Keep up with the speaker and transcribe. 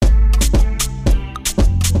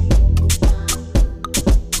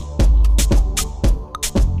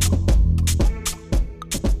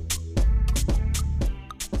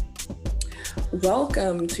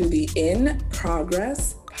Welcome to the In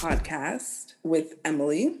Progress podcast with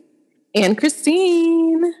Emily and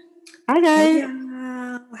Christine. Hi, guys.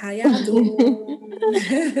 How y'all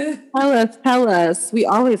doing? Tell us. We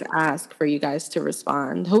always ask for you guys to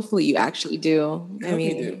respond. Hopefully you actually do. I hope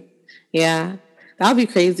you do. Yeah. That would be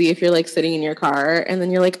crazy if you're like sitting in your car and then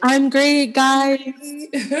you're like, I'm great, guys.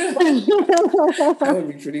 That would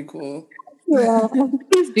be pretty cool. Yeah,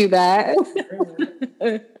 please do that.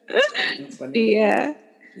 That's funny. Yeah.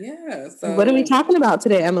 Yeah. So what are we talking about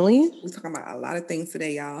today, Emily? We're talking about a lot of things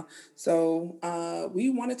today, y'all. So we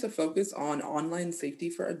wanted to focus on online safety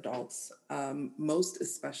for adults, most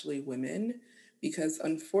especially women, because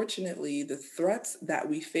unfortunately, the threats that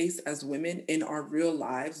we face as women in our real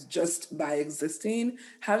lives just by existing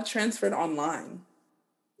have transferred online,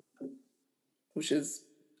 which is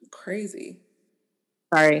crazy.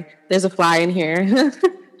 Sorry, there's a fly in here.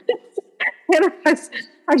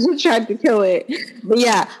 I just tried to kill it. But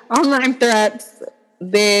yeah, online threats,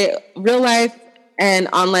 the real life and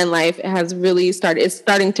online life has really started, it's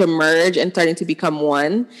starting to merge and starting to become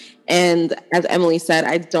one. And as Emily said,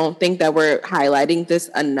 I don't think that we're highlighting this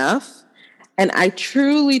enough. And I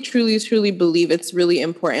truly, truly, truly believe it's really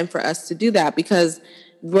important for us to do that because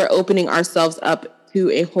we're opening ourselves up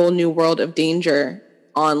to a whole new world of danger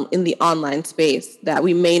in the online space that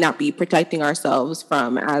we may not be protecting ourselves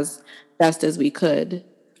from as best as we could.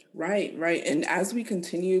 Right. And as we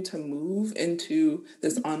continue to move into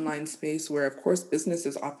this online space where, of course,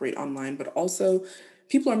 businesses operate online, but also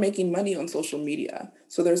people are making money on social media.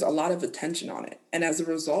 So there's a lot of attention on it. And as a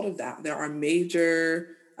result of that, there are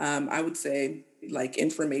major, I would say, like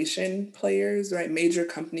information players, right? Major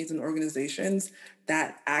companies and organizations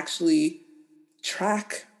that actually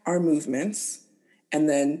track our movements and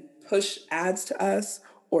then push ads to us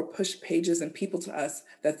or push pages and people to us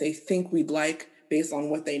that they think we'd like based on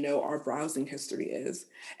what they know our browsing history is.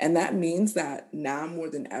 And that means that now more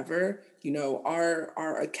than ever,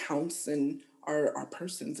 our accounts and our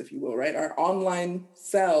persons, if you will, right? Our online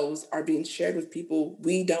selves are being shared with people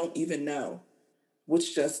we don't even know,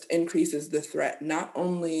 which just increases the threat, not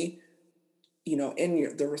only,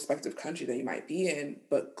 in the respective country that you might be in,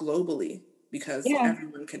 but globally, because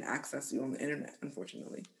everyone can access you on the internet,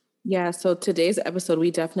 unfortunately. Yeah, so today's episode,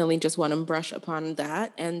 we definitely just want to brush upon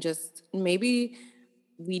that and just maybe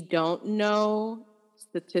we don't know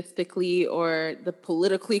statistically or the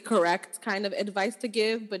politically correct kind of advice to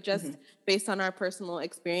give, but just based on our personal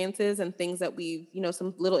experiences and things that we've,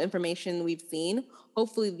 some little information we've seen,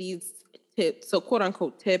 hopefully these tips, so quote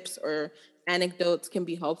unquote tips or anecdotes can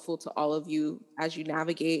be helpful to all of you as you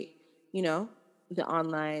navigate, the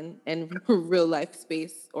online and real life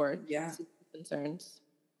space or concerns.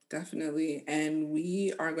 Definitely. And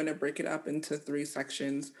we are going to break it up into 3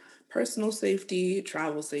 sections: personal safety,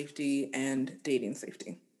 travel safety, and dating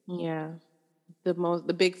safety. Yeah. The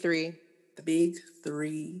big 3. The big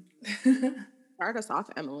 3. Start us off,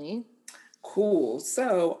 Emily. Cool.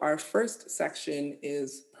 So our first section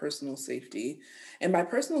is personal safety. And by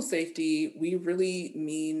personal safety, we really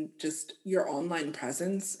mean just your online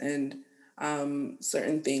presence and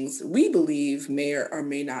certain things we believe may or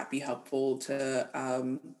may not be helpful to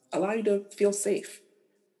allow you to feel safe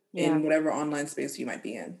in whatever online space you might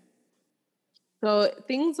be in. So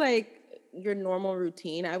things like your normal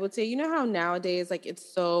routine, I would say, how nowadays, like it's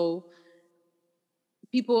so,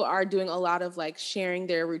 people are doing a lot of like sharing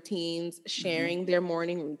their routines, sharing their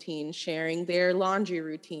morning routine, sharing their laundry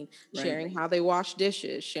routine, sharing how they wash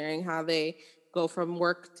dishes, sharing how they go from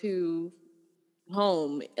work to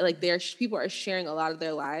home. Like people are sharing a lot of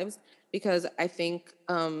their lives because I think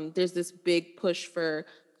there's this big push for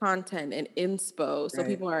content and inspo. So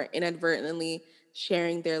people are inadvertently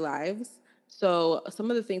sharing their lives. So some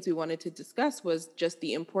of the things we wanted to discuss was just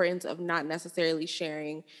the importance of not necessarily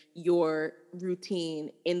sharing your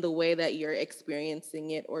routine in the way that you're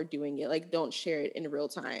experiencing it or doing it. Like, don't share it in real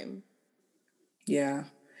time. Yeah.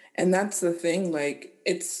 And that's the thing, like,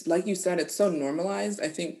 it's like you said, it's so normalized. I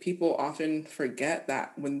think people often forget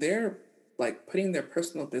that when they're like putting their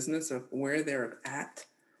personal business of where they're at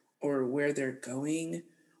or where they're going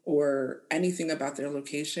or anything about their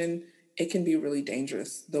location, it can be really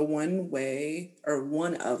dangerous. The one way or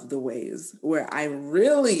one of the ways where I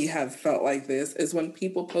really have felt like this is when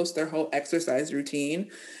people post their whole exercise routine,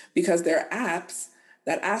 because there are apps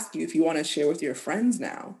that ask you if you want to share with your friends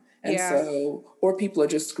now. And so, or people are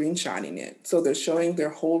just screenshotting it. So they're showing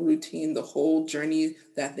their whole routine, the whole journey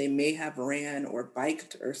that they may have ran or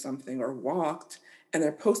biked or something or walked, and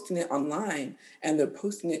they're posting it online, and they're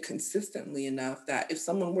posting it consistently enough that if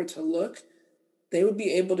someone were to look, they would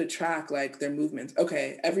be able to track like their movements.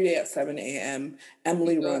 Okay, every day at 7 a.m.,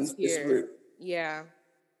 Emily runs this route. Yeah.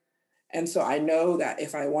 And so I know that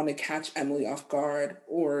if I want to catch Emily off guard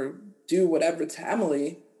or do whatever to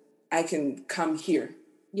Emily, I can come here.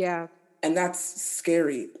 Yeah. And that's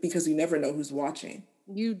scary because you never know who's watching.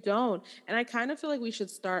 You don't. And I kind of feel like we should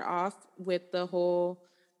start off with the whole,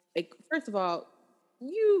 like, first of all,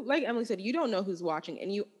 you, like Emily said, you don't know who's watching.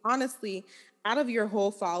 And you honestly, out of your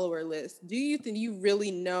whole follower list, do you think you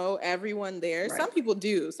really know everyone there? Right. Some people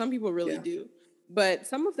do, some people really Yeah. do. But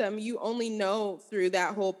some of them you only know through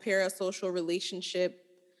that whole parasocial relationship,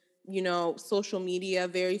 social media,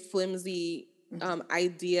 very flimsy Mhm.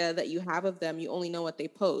 idea that you have of them. You only know what they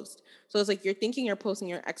post. So it's like you're thinking you're posting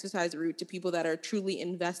your exercise route to people that are truly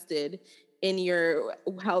invested in your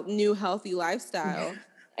new healthy lifestyle.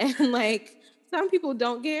 And like some people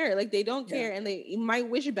don't care. Like they don't Yeah. care and they might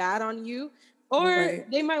wish bad on you or Right.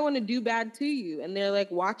 they might want to do bad to you. And they're like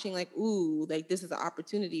watching like, ooh, like this is an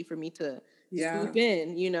opportunity for me to Yeah. swoop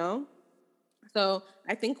in. So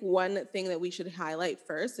I think one thing that we should highlight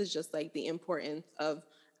first is just like the importance of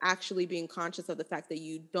actually being conscious of the fact that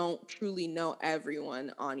you don't truly know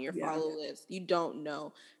everyone on your Yeah. follow list. You don't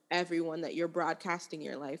know everyone that you're broadcasting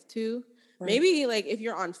your life to. Right. Maybe like if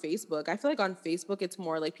you're on Facebook, I feel like on Facebook it's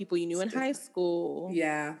more like people you knew It's in high different. school,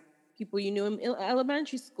 Yeah. people you knew in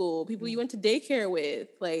elementary school, people you Mm. went to daycare with,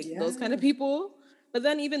 like those kind of Yeah. people. But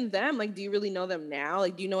then even them, like, do you really know them now?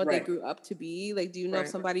 Like, do you know what they Right. grew up to be? Like, do you know if Right.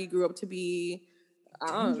 somebody grew up to be, I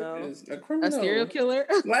don't know, Dangerous. A a serial criminal. killer?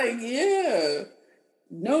 Like, yeah.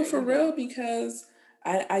 No, Yeah, for you real, know. because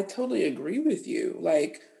I totally agree with you.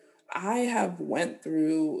 Like, I have went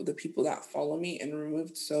through the people that follow me and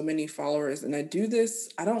removed so many followers, and I do this.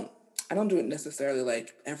 I don't do it necessarily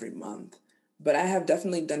like every month, but I have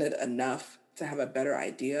definitely done it enough to have a better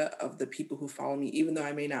idea of the people who follow me, even though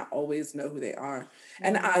I may not always know who they are.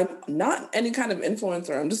 And Mhm, I'm not any kind of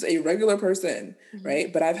influencer. I'm just a regular person, mhm.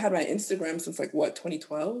 right? But I've had my Instagram since like what,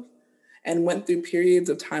 2012? And went through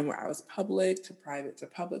periods of time where I was public to private to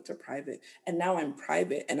public to private. And now I'm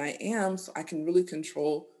private and I am, so I can really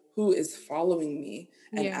control who is following me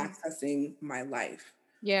and Yeah, accessing my life.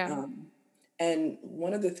 yeah. Um, and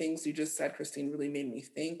one of the things you just said, Christine, really made me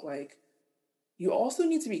think like, you also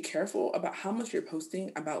need to be careful about how much you're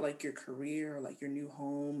posting about like your career or like your new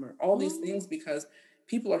home or all these Mhm. things because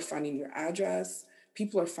people are finding your address,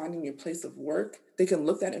 people are finding your place of work. They can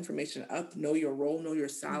look that information up, know your role, know your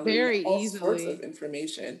salary, Very all sorts of easily.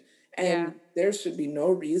 information. Yeah. And there should be no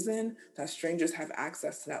reason that strangers have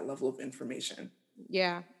access to that level of information.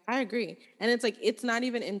 Yeah, I agree. And it's like it's not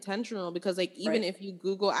even intentional because like even Right. if you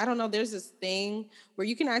Google, I don't know, there's this thing where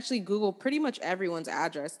you can actually Google pretty much everyone's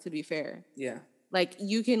address to be fair. Yeah. Like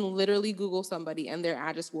you can literally Google somebody and their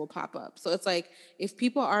address will pop up. So it's like if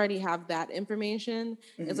people already have that information,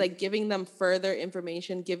 it's Mhm. like giving them further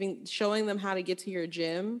information, showing them how to get to your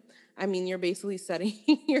gym. I mean, you're basically setting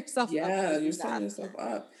yourself up for Yeah, you're setting disaster. yourself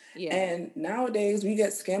up. Yeah. And nowadays we get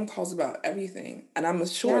scam calls about everything. And I'm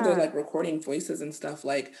sure they're Yeah. like recording voices and stuff.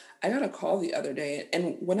 Like I got a call the other day,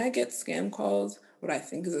 and when I get scam calls, what I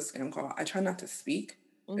think is a scam call, I try not to speak.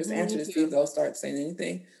 Just answer Me to see if too. they'll start saying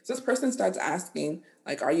anything. So this person starts asking,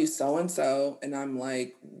 like, are you so and so? And I'm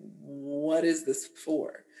like, what is this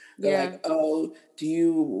for? They're Yeah. like, oh,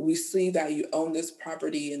 we see that you own this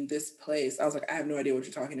property in this place. I was like, I have no idea what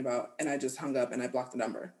you're talking about. And I just hung up and I blocked the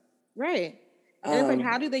number. Right. And it's like, Um,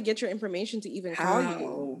 how do they get your information to even call you?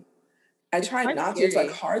 how? I It's tried quite not to. It's like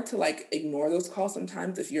scary. hard to like ignore those calls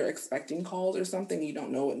sometimes if you're expecting calls or something, you don't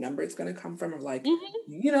know what number it's gonna come from, or like,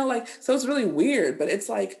 Mhm. like so it's really weird, but it's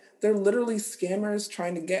like they're literally scammers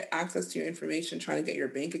trying to get access to your information, trying to get your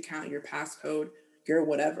bank account, your passcode, your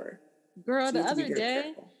whatever. Girl, So you the have to be other very day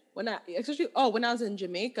careful. when I was in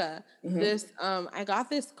Jamaica, Hmm. I got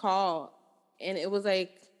this call and it was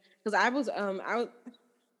like because I was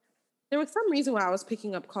there was some reason why I was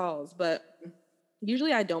picking up calls, but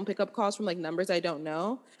usually I don't pick up calls from like numbers I don't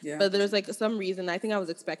know. Yeah. But there's like some reason I think I was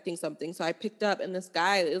expecting something. So I picked up and this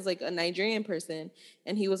guy is like a Nigerian person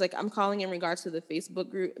and he was like, I'm calling in regards to the Facebook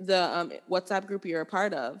group, the WhatsApp group you're a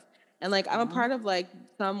part of. And like I'm a Uh-huh. part of like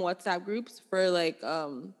some WhatsApp groups for like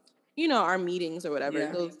our meetings or whatever,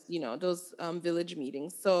 Yeah. those village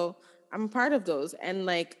meetings. So I'm part of those and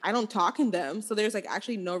like I don't talk in them. So there's like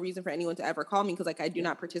actually no reason for anyone to ever call me because like I do Yeah.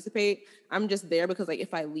 not participate. I'm just there because like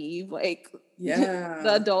if I leave, like the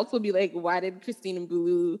Yeah. adults will be like, why did Christine and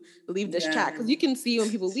Bulu leave this chat? Yeah. Because you can see when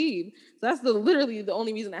people leave. So that's literally the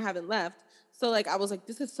only reason I haven't left. So like I was like,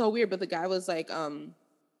 this is so weird. But the guy was like, I'm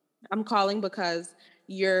calling because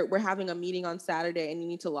we're having a meeting on Saturday and you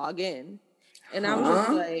need to log in. And I was just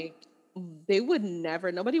Huh? like, they would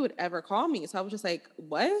never, nobody would ever call me. So I was just like,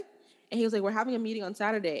 what? And he was like, we're having a meeting on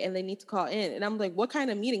Saturday and they need to call in. And I'm like, what kind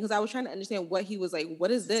of meeting? Because I was trying to understand what he was like,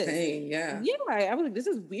 what is this? Saying, yeah. Yeah, I was like, this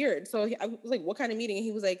is weird. So I was like, what kind of meeting? And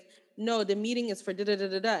he was like, no, the meeting is for da da da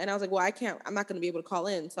da da. And I was like, well, I'm not going to be able to call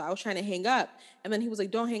in. So I was trying to hang up. And then he was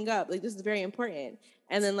like, don't hang up. Like, this is very important.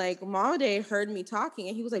 And then like Mamaday heard me talking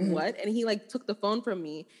and he was like, Mhm. what? And he like took the phone from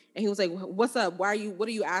me and he was like, what's up? What are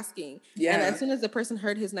you asking? And as Yeah. soon as the person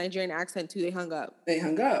heard his Nigerian accent too, they hung up. They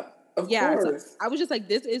hung up. Of Yeah, so course. I was just like,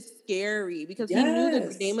 this is scary because he knew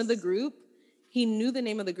the name of the Yes. group. He knew the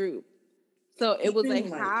name of the group. So it was Even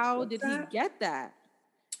like, like how did he WhatsApp. get that?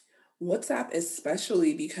 WhatsApp,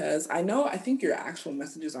 especially because I think your actual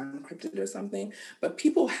messages are encrypted or something, but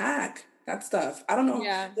people hack that stuff. I don't know.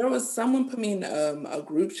 Yeah, There was someone put me in a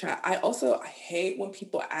group chat. I hate when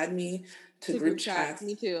people add me to to group group chats. chats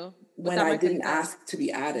Me too. when Without I my didn't consent. ask to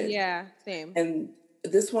be added. Yeah, same. And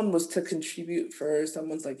this one was to contribute for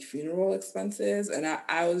someone's like funeral expenses. And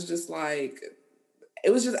I was just like, it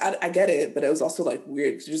was just, I get it, but it was also like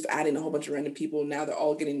weird. Just adding a whole bunch of random people. Now they're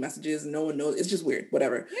all getting messages and no one knows. It's just weird,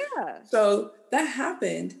 whatever. Yeah. So that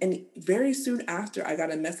happened. And very soon after, I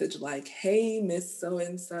got a message like, hey, Miss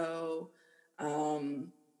So-and-so,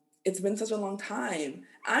 it's been such a long time.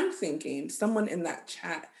 I'm thinking someone in that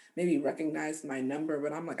chat maybe recognized my number,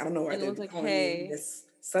 but I'm like, I don't know why And it they'd was be like, calling me hey, Miss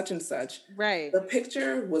such and such. right. The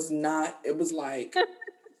picture was not, it was like,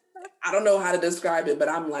 I don't know how to describe it, but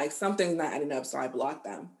I'm like, something's not adding up. So I blocked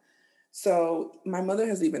them. So my mother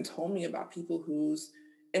has even told me about people whose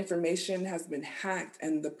information has been hacked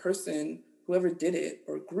and the person, whoever did it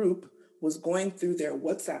or group, was going through their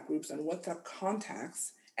WhatsApp groups and WhatsApp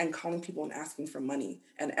contacts and calling people and asking for money.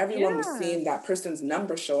 And everyone was Yeah. seeing that person's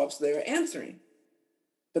number show up, so they were answering.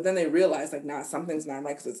 But then they realized, like, nah, something's not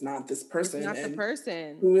right because it's not this It's person. not the And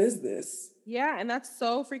person. who is this? Yeah, and that's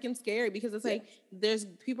so freaking scary because it's Yeah. like there's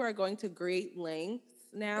people are going to great lengths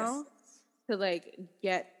Yes. now to like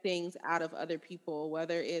get things out of other people,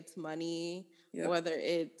 whether it's money, Yep. whether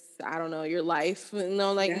it's I don't know your life. You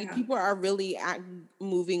know, like Yeah. people are really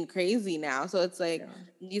moving crazy now. So it's like Yeah.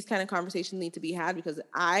 these kind of conversations need to be had because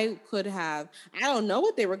I don't know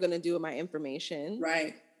what they were going to do with my information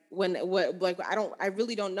Right. when what like I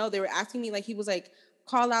really don't know. They were asking me like he was like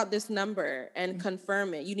call out this number and Mhm.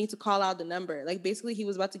 confirm it. You need to call out the number. Like basically he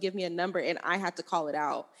was about to give me a number and I had to call it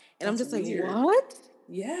out. And I'm That's just like, weird. "What?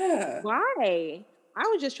 Yeah. Why?" I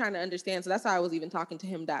was just trying to understand. So that's why I was even talking to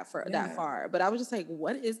him that Yeah. far. But I was just like,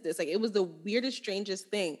 what is this? Like it was the weirdest, strangest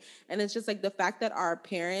thing. And it's just like the fact that our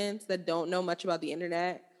parents that don't know much about the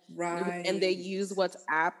internet and they Right. use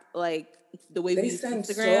WhatsApp like the way we They use send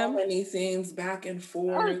so Instagram. many things back and Oh,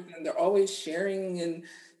 forth and they're always sharing and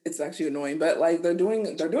it's actually annoying, but like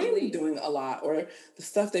really? doing a lot. Or the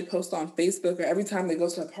stuff they post on Facebook or every time they go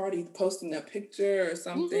to a party posting a picture or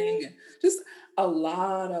something. Hmm. And just a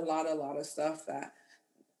lot of stuff that,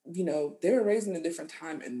 they were raised in a different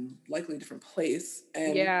time and likely a different place.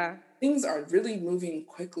 And Yeah. things are really moving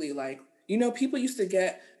quickly. Like, people used to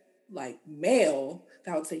get like mail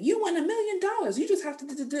that would say, you won $1 million. You just have to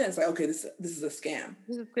do this. It's like, okay, this is a scam.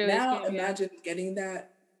 This is clearly a Now scam, yeah. imagine getting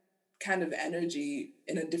that kind of energy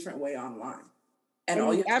in a different way online. And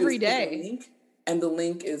all you And have to do is every click a day. link, and the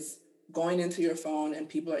link is going into your phone, and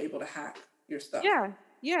people are able to hack your stuff. Yeah.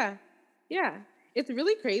 Yeah. Yeah. It's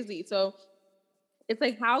really crazy. So it's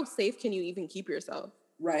like, how safe can you even keep yourself?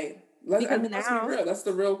 Right. Because Let's be now, real. That's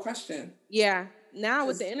the real question. yeah, now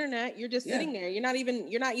with Because, the internet, you're just yeah, sitting there. You're not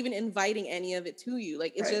even inviting any of it to you.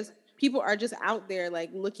 Like it's right. just people are just out there like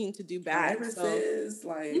looking to do bad. So Viruses, mhm,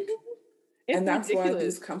 like, it's and that's why ridiculous.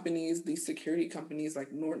 these companies, these security companies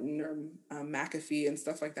like Norton or McAfee and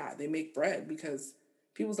stuff like that, they make bread because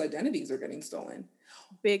people's identities are getting stolen.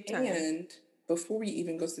 Big time. And before we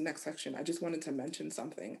even go to the next section, I just wanted to mention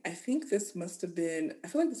something. I think this must have been, I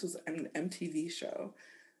feel like this was an MTV show,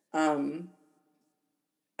 um,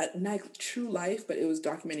 like True Life, but it was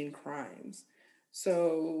documenting crimes.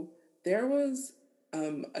 So there was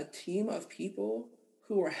a team of people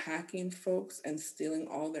who were hacking folks and stealing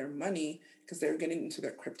all their money because they were getting into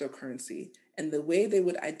their cryptocurrency. And the way they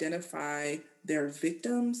would identify their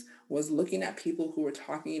victims was looking at people who were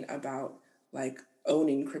talking about like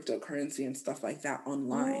owning cryptocurrency and stuff like that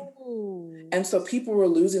online. Oh. And so people were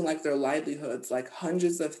losing like their livelihoods, like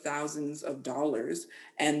hundreds of thousands of dollars,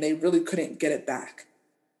 and they really couldn't get it back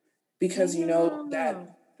because Yeah.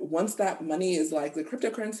 that once that money is like the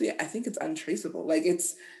cryptocurrency, I think it's untraceable. Like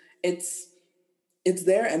it's it's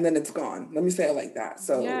there and then it's gone. Let me say it like that.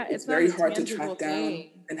 So Yeah, it's it's not very a hard to tangible track down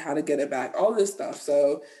thing. and how to get it back. All this stuff.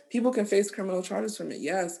 So people can face criminal charges from it,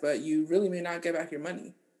 yes, but you really may not get back your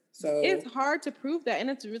money. It's So hard to prove that. And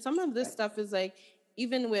it's some of this yeah. stuff is like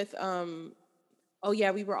even with Oh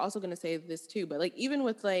yeah, we were also gonna say this too, but like even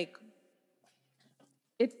with like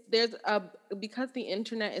it's there's a because the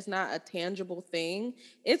internet is not a tangible thing,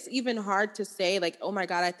 it's even hard to say like, oh my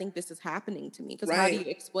God, I think this is happening to me. Because how do you Right.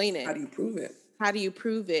 explain How it? do you prove it? How do you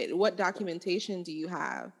prove it? What documentation do you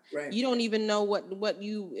have? Right. You don't even know what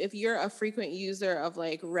you if you're a frequent user of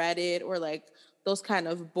like Reddit or like those kind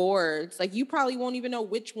of boards, like you probably won't even know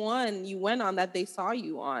which one you went on that they saw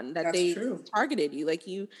you on, that That's they true. targeted you. Like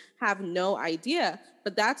you have no idea.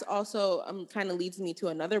 But that's also kind of leads me to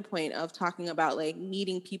another point of talking about like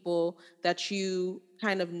meeting people that you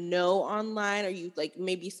kind of know online, or you like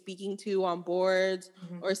maybe speaking to on boards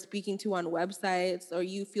Mhm. or speaking to on websites, or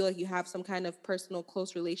you feel like you have some kind of personal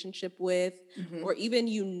close relationship with, Mhm. or even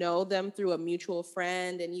you know them through a mutual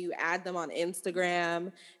friend and you add them on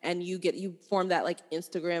Instagram and you form that like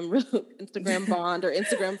Instagram Instagram bond or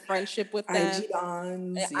Instagram friendship with them. IG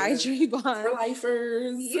bonds, yeah. IG For bond.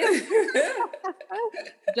 lifers. Yeah.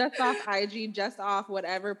 Just off IG, just off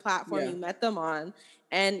whatever platform Yeah. you met them on.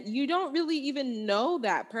 And you don't really even know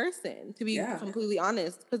that person, to be Yeah. completely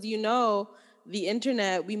honest, because you know the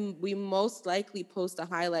internet, we most likely post a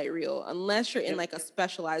highlight reel unless you're in Yep. like a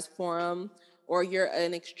specialized forum or you're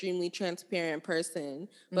an extremely transparent person.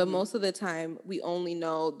 But Mhm. most of the time, we only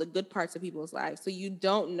know the good parts of people's lives. So you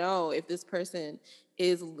don't know if this person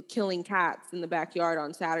is killing cats in the backyard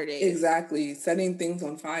on Saturdays. Exactly. Setting things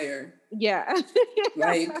on fire. Yeah.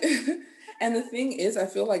 Like, and the thing is, I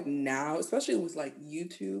feel like now, especially with like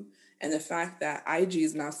YouTube and the fact that IG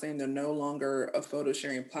is now saying they're no longer a photo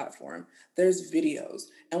sharing platform, there's videos.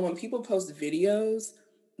 And when people post videos,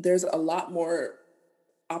 there's a lot more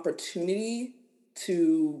opportunity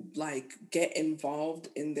to like get involved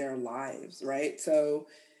in their lives, right? So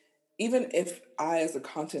even if I, as a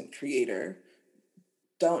content creator,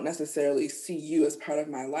 don't necessarily see you as part of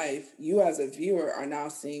my life, you as a viewer are now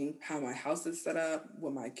seeing how my house is set up,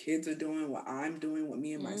 what my kids are doing, what I'm doing, what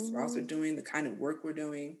me and my spouse are Mhm. doing, the kind of work we're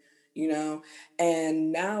doing, you know?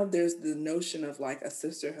 And now there's the notion of like a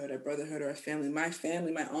sisterhood, a brotherhood, or a family,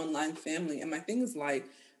 my online family. And my thing is like,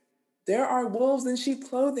 there are wolves in sheep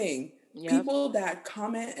clothing. Yep. People that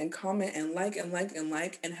comment and comment and like and like and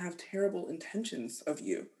like and have terrible intentions of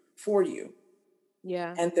you, for you,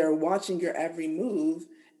 Yeah. and they're watching your every move,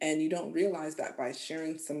 and you don't realize that by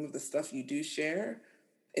sharing some of the stuff you do share,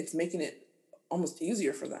 it's making it almost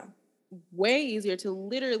easier for them. Way easier to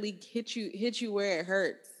literally hit you where it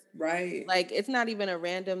hurts. Right. Like it's not even a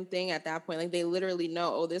random thing at that point. Like they literally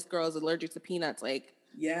know, oh, this girl is allergic to peanuts. Like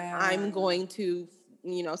Yeah. I'm going to,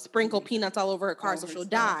 sprinkle peanuts all over her car All so her she'll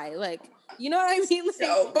stuff. die. Like, you know what I mean? Like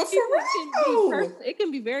Yo, but for people can be real. it can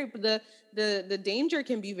be very the danger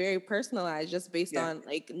can be very personalized just based Yeah. on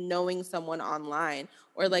like knowing someone online.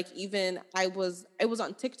 Or like even I was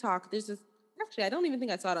on TikTok. There's this actually I don't even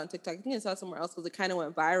think I saw it on TikTok. I think I saw it somewhere else because it kind of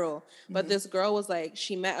went viral. But Mhm. this girl was like,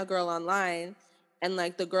 she met a girl online and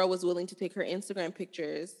like the girl was willing to take her Instagram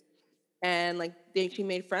pictures and like she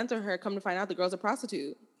made friends with her. Come to find out the girl's a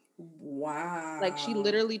prostitute. Like she Wow.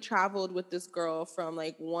 literally traveled with this girl from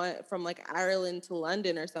like Ireland to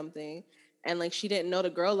London or something, and like she didn't know the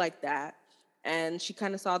girl like that, and she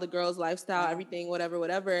kind of saw the girl's lifestyle, Wow. everything,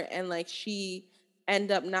 whatever, and like she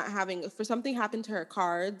ended up not having for something happened to her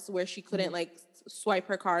cards where she couldn't Mhm. like swipe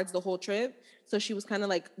her cards the whole trip, so she was kind of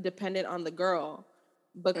like dependent on the girl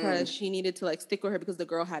because Mm. she needed to like stick with her because the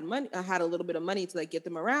girl had money, had a little bit of money to like get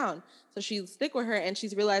them around. So she stick with her, and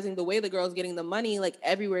she's realizing the way the girl's getting the money, like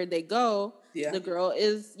everywhere they go, Yeah. the girl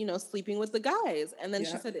is, sleeping with the guys. And then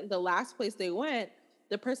she Yeah. said in the last place they went,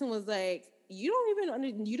 the person was like, you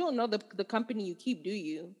don't know the company you keep, do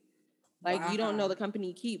you? Like you don't know Wow. the company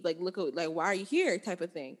you keep. Like look like why are you here type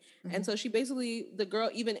of thing. And Mhm. so she basically the girl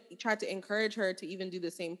even tried to encourage her to even do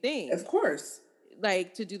the same thing, Of course.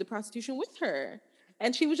 like to do the prostitution with her.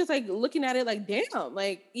 And she was just like looking at it like, damn,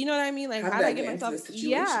 like, you know what I mean? Like, How how did did I I get get into myself? this situation?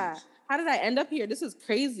 Yeah. How did I end up here? This is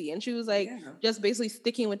crazy. And she was like, Yeah. just basically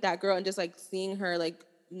sticking with that girl and just like seeing her, like,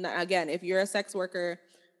 again, if you're a sex worker,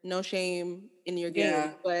 no shame in your Yeah.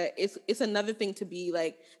 game, but it's another thing to be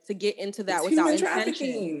like to get into that It's without human intention,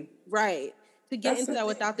 trafficking. right? To get That's into the that thing.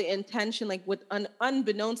 without the intention, like with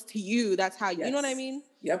unbeknownst to you, that's how you know what I Yes. mean.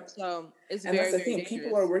 Yep. So it's And that's very the very thing.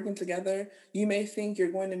 People are dangerous. working together. You may think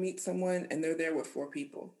you're going to meet someone and they're there with four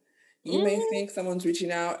people. You may Mhm. think someone's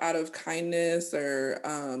reaching out of kindness or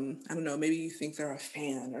I don't know, maybe you think they're a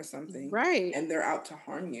fan or something Right. and they're out to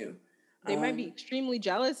harm you. They might be Um, extremely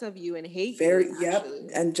jealous of you and hate you, very, yep. actually.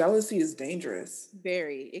 And jealousy is dangerous,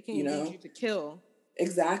 Very. It you can lead know? you to kill.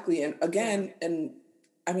 Exactly. And Yeah. again, and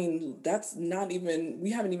I mean, that's not even,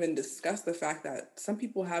 we haven't even discussed the fact that some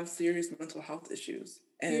people have serious mental health issues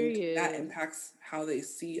and that Period. impacts how they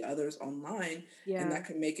see others online, and Yeah. that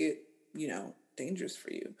can make it, dangerous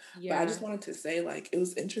for you. But I just Yeah. wanted to say, like, it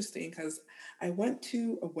was interesting because I went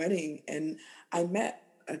to a wedding and I met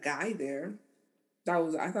a guy there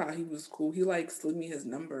I thought he was cool. He like slid me his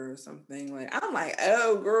number or something. Like I'm like,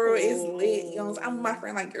 oh girl, it's lit. I'm with my Oh.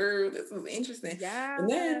 friend like, girl, this is interesting. And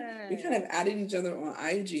then we kind of Yeah. added each other on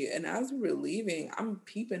IG. And as we were leaving, I'm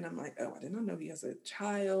peeping. I'm like, oh, I did not know he has a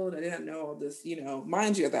child. I didn't know all this,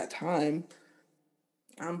 mind you, at that time,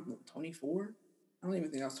 I'm 24. I don't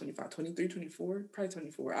even think I was 25, 23, 24, probably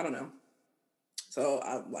 24. I don't know. So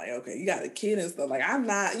I'm like, okay, you got a kid and stuff. Like, I'm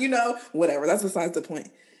not, whatever. That's besides the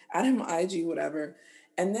point. Add him on IG, whatever.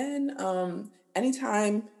 And then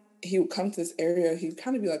anytime he would come to this area, he'd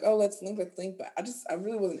kind of be like, oh, let's link, let's link. But I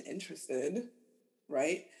really wasn't interested.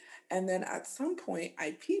 Right. And then at some point,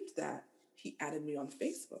 I peeped that he added me on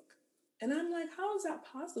Facebook. And I'm like, how is that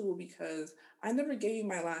possible? Because I never gave you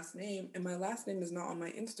my last name, and my last name is not on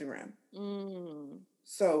my Instagram. Mm.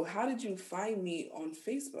 So how did you find me on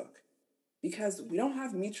Facebook? Because we don't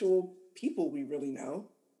have mutual people we really know. You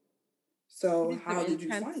So did some how did you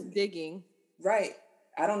intense find me? digging. Right.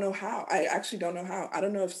 I don't know how. I actually don't know how. I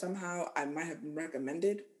don't know if somehow I might have been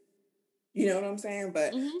recommended. You know what I'm saying?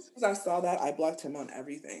 But Hmm. as soon as I saw that, I blocked him on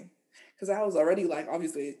everything. Because I was already like,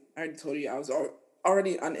 obviously, I already told you I was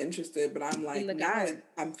already uninterested, but I'm In like, the now guy.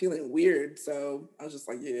 I'm feeling weird. So I was just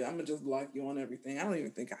like, yeah, I'm going to just block you on everything. I don't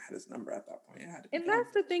even think I had his number at that point. It had to be And gone.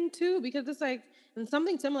 that's the thing too, because it's like, and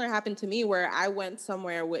something similar happened to me where I went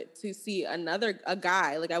somewhere with to see a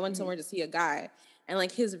guy. Like I went Mm-hmm. somewhere to see a guy, and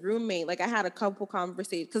like his roommate, like I had a couple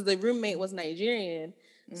conversations because the roommate was Nigerian.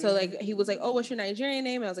 So Mm-hmm. like he was like, "Oh, what's your Nigerian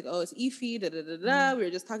name?" And I was like, "Oh, it's Ify." Da da da Mm-hmm. da. We were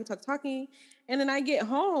just talking, and then I get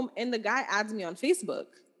home and the guy adds me on Facebook,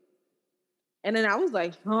 and then I was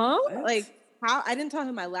like, "Huh?" What? Like how I didn't tell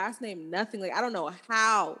him my last name, nothing. Like I don't know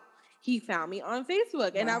how he found me on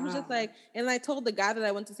Facebook. And I was just Wow. like, and I told the guy that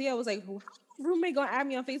I went to see, I was like, how your roommate gonna add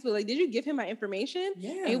me on Facebook? Like, did you give him my information?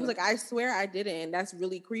 And he was Yeah. like, I swear I didn't. And that's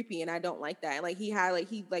really creepy. And I don't like that. And like he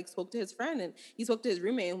spoke to his friend and he spoke to his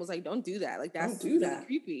roommate and was like, don't do that. Like Don't that's do really that.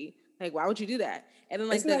 creepy. Like, why would you do that? And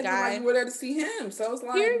then It's like the not even like you guy, were there to see him. So it's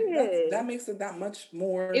like that period. makes it that much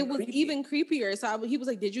more It was creepy. even creepier. So he was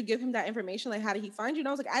like, "Did you give him that information? Like, how did he find you?" And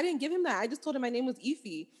I was like, "I didn't give him that. I just told him my name was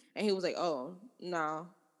Ify." And he was like, "Oh, no."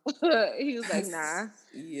 He was like, That's "Nah,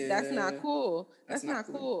 that's not yeah. cool. That's That's not not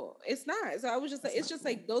cool. cool. It's not." So I was just like, That's it's not just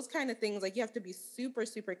cool. like those kind of things. Like you have to be super,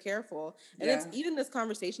 super careful. And it's Yeah. even this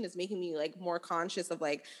conversation is making me like more conscious of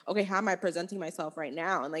like, okay, how am I presenting myself right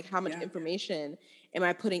now, and like how much Yeah. information am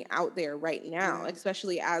I putting out there right now, Yeah.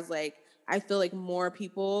 especially as like I feel like more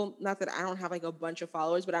people, not that I don't have like a bunch of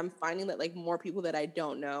followers, but I'm finding that like more people that I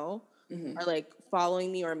don't know Mm-hmm. are like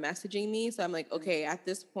following me or messaging me. So I'm like, Yeah. okay, at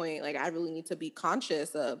this point, like I really need to be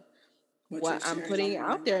conscious of What you're what I'm sharing putting out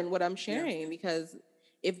online. there and what I'm Yeah. sharing. Because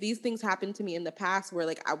if these things happened to me in the past where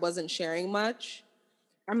like I wasn't sharing much,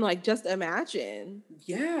 I'm like, just imagine.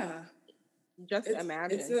 Yeah. Just It's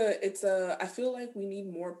imagine. a I feel like we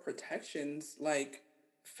need more protections like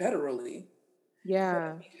federally. But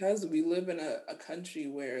Yeah. because we live in a country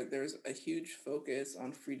where there's a huge focus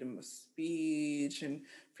on freedom of speech and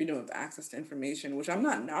freedom of access to information, which I'm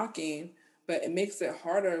not knocking, but it makes it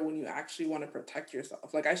harder when you actually want to protect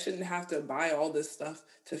yourself. Like I shouldn't have to buy all this stuff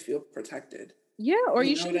to feel protected. Yeah. Or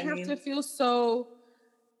You you know what shouldn't I have to mean? feel so.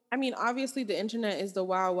 I mean, obviously the internet is the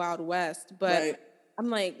wild, wild west, but Right. I'm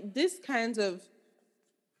like, this kind of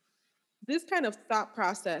thought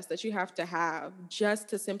process that you have to have just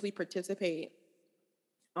to simply participate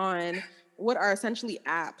on what are essentially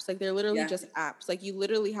apps. Like they're literally Yeah. just apps. Like you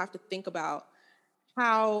literally have to think about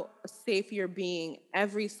how safe you're being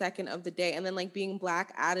every second of the day. And then like being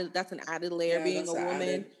black added, that's an added layer. Yeah, Being that's a the woman,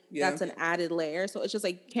 added. Yeah. that's an added layer. So it's just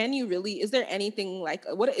like, can you really, is there anything like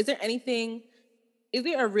what is there anything, is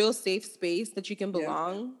there a real safe space that you can Yeah.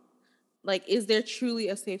 belong? Like, is there truly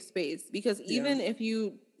a safe space? Because Yeah. even if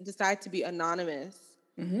you decide to be anonymous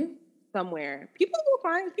Mm-hmm. somewhere, people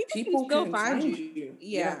can People still can find find you. you.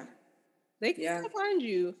 Yeah. Yeah, they can Yeah. still find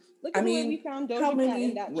you. Look I at the way we mean, found how Doja Cat in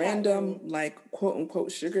many that chat random, room. like, quote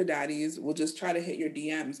unquote, sugar daddies will just try to hit your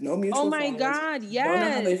DMs? No Oh mutual my followers. God, Don't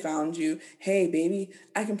know how they yes. found you. Hey, baby,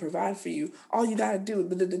 I can provide for you. All you got to do,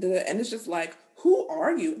 da, da, da, da. And it's just like, who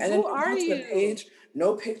are you? And then Who you are go to the you? page,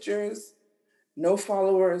 no pictures, no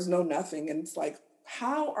followers, no nothing. And it's like,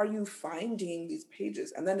 how are you finding these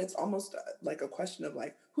pages? And then it's almost like a question of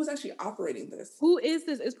like, who's actually operating this? Who is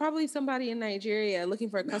this? It's probably somebody in Nigeria looking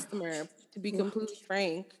for a No. customer, to be No. completely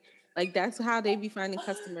frank. Like that's how they be finding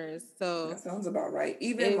customers. That So sounds about right.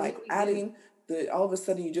 Even it like really is. adding all of a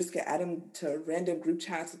sudden you just get added to random group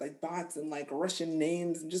chats with like bots and like Russian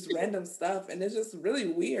names and just random stuff, and it's just really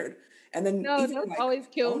weird. And then No, even those like always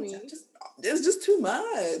kill phone chat, me. just it's just too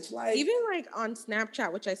much. Like, Even like on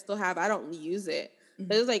Snapchat, which I still have, I don't use it. But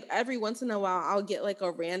mhm. it's like every once in a while I'll get like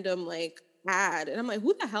a random like ad. And I'm like,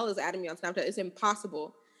 who the hell is adding me on Snapchat? It's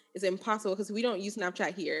impossible. It's impossible because we don't use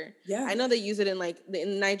Snapchat here. Yeah, I know they use it in like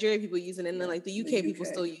in Nigeria people use it, and then yeah, like the the UK people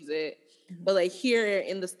still UK. use it. Mhm. But like here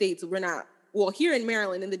in the States, we're not well, here in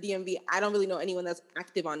Maryland in the DMV, I don't really know anyone that's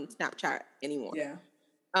active on Snapchat anymore. Yeah.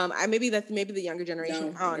 I maybe the younger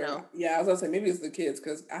generation. No, I don't girl. know. Yeah, I was gonna say maybe it's the kids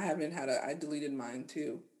because I haven't had I deleted mine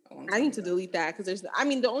too a long I time need to ago. delete that because I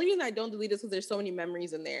mean, the only reason I don't delete it is because there's so many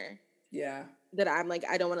memories in there Yeah. that I'm like,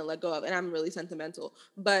 I don't want to let go of. And I'm really sentimental.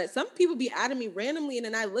 But some people be adding me randomly and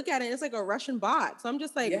then I look at it and it's like a Russian bot. So I'm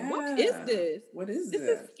just like, what is Yeah. this? What is This is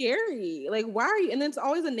it? scary. Like, why are you? And then it's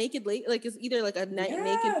always a naked, like it's either like a naked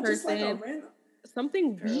Yeah, just like a person, random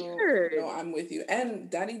something girl. weird. No, I'm with you. And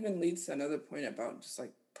that even leads to another point about just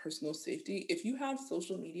like personal safety. If you have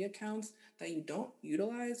social media accounts that you don't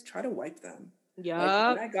utilize, try to wipe them. Like when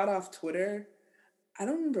Yup. I got off Twitter, I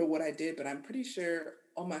don't remember what I did, but I'm pretty sure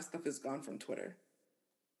all my stuff is gone from Twitter.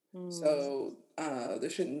 Hmm. So there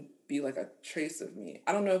shouldn't be like a trace of me.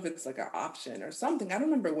 I don't know if it's like an option or something. I don't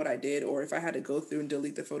remember what I did or if I had to go through and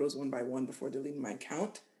delete the photos one by one before deleting my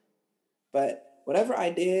account. But whatever I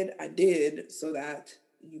did so that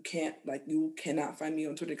you cannot find me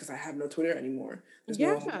on Twitter because I have no Twitter anymore. There's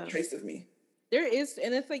no Yeah. trace of me. There is,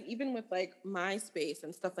 and it's like even with like MySpace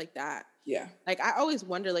and stuff like that. Yeah. Like I always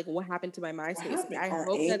wonder like what happened to my What MySpace. Like happened? I Our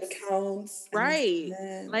hope AIM that's accounts, right.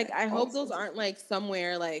 MSN, Like like I all hope those sorts of aren't like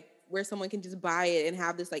somewhere like where someone can just buy it and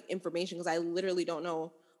have this like information because I literally don't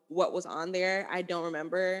know what was on there. I don't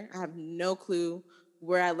remember. I have no clue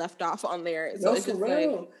where I left off on there. So no, it's for just like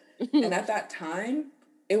real. And at that time,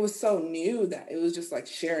 it was so new that it was just like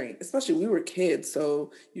sharing, especially we were kids.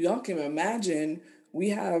 So y'all can imagine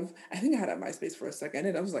I think I had a MySpace for a second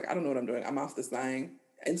and I was like, I don't know what I'm doing. I'm off this thing.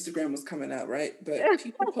 Instagram was coming up, right? But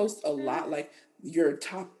people post a lot like your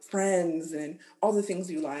top friends and all the things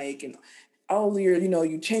you like and all your,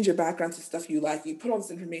 you change your background to stuff you like. You put all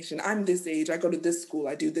this information. I'm this age. I go to this school.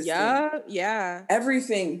 I do this thing. yeah, yeah.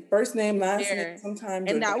 Everything, first name, last name, There. sometimes,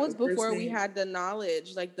 or And that like was the first before we name. had the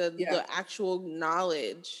knowledge, like Yeah, the actual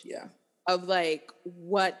knowledge yeah. of like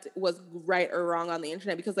what was right or wrong on the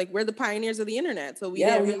internet because like we're the pioneers of the internet. So we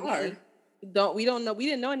Yeah, didn't we are. really don't know we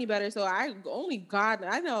didn't know any better. So I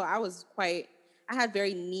know I was quite I had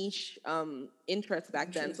very niche interests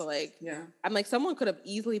back then. So Interests. like Yeah. I'm like someone could have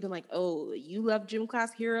easily been like, "Oh, you love gym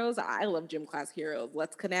class heroes? I love gym class heroes.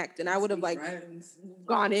 Let's connect." And I Let's would have be like friends.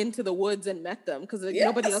 gone into the woods and met them because like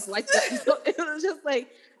nobody else Yes. liked them. So it was just like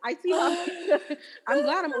I see how I'm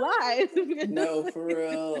glad I'm alive. No, for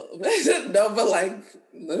real. No, but like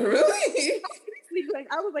literally. Seriously, like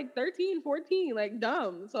I was like 13, 14, like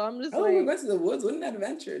dumb. So I'm just Oh, we like, went to the woods. What an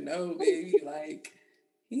adventure. No, baby. Like,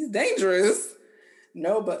 he's dangerous.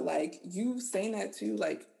 No, but like you saying that too,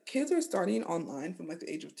 like kids are starting online from like the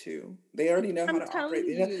age of 2. They already know how I'm to operate.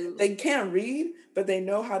 telling you, They can't read, but they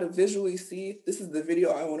know how to visually see this is the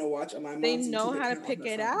video I want to watch on my they mom's know YouTube how to account on pick her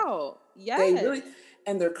it phone. out. They Yes. really,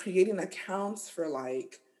 and they're creating accounts for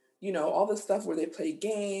like, all the stuff where they play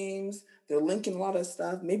games. They're linking a lot of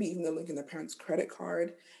stuff. Maybe even they're linking their parents' credit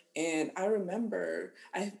card. And I remember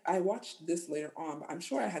I watched this later on, but I'm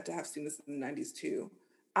sure I had to have seen this in the 90s too.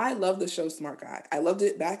 I love the show Smart Guy. I loved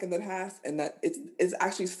it back in the past, and that it's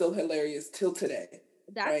actually still hilarious till today.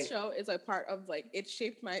 That Right? show is a part of like it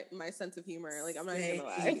shaped my sense of humor. Like I'm not even gonna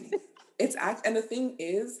lie. Same. And the thing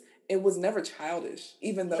is, it was never childish,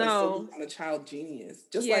 even though it focused No. on a child genius,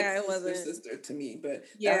 just like Yeah, it Sister wasn't. Sister to me. But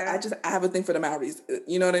Yeah. I have a thing for the Maoris.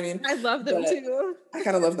 You know what I mean? I love them But too. I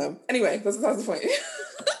kind of love them. Anyway, that's besides the point.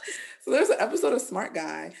 So there's an episode of Smart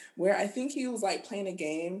Guy where I think he was like playing a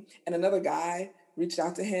game, and another guy reached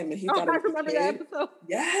out to him, and he Oh, thought it I was a remember that kid. episode.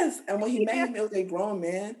 Yes, and when he met Yeah. him, it was a grown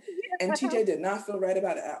man. And Yeah. TJ did not feel right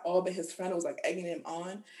about it at all, but his friend was like egging him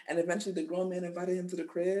on. And eventually the grown man invited him to the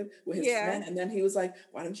crib with his Yeah. friend. And then he was like,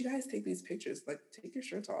 why don't you guys take these pictures? Like, take your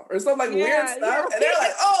shirts off or some like weird Yeah. stuff. And they're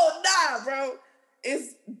like, oh, nah, bro.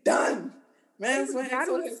 It's done. Man's went Dad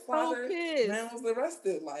into was his so closet. Man pissed. was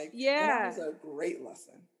arrested. Like, and that Yeah. was a great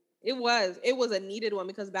lesson. It was. It was a needed one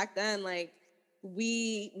because back then, like,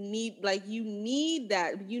 we need like you need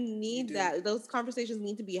that. You You need do. that. Those conversations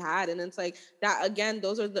need to be had. And it's like that again,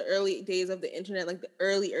 those are the early days of the internet, like the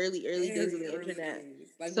early days of Very the early internet. days.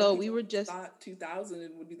 Like when So we people were just thought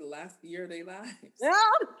 2000 would be the last year of their lives. yeah.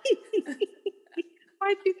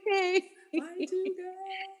 Y2K. Y2K.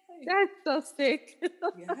 That's so sick.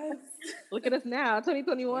 Yes. Look at us now,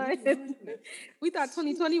 2021. 21. We thought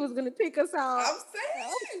 2020 was gonna take us out. I'm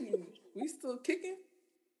saying we still kicking.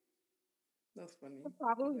 That's funny. The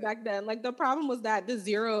problems Okay. back then, like the problem was that the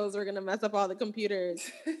zeros were gonna mess up all the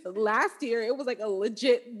computers. Last year, it was like a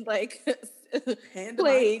legit like Pandemic,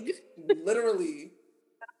 plague. literally,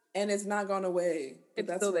 and it's not gone away. But It's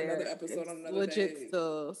that's still for another there. episode It's on another legit day.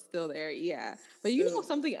 still there. Yeah. But you know Still.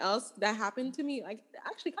 something else that happened to me? Like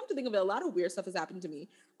actually come to think of it, a lot of weird stuff has happened to me.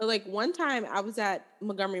 But like one time I was at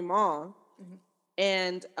Montgomery Mall Mhm.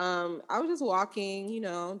 and I was just walking,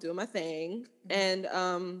 doing my thing.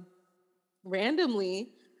 And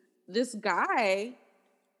randomly this guy,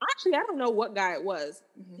 actually I don't know what guy it was.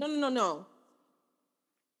 No.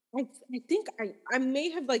 I think I may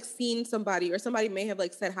have like seen somebody or somebody may have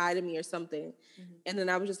like said hi to me or something. And then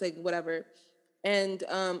I was just like, whatever. And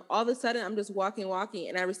all of a sudden I'm just walking,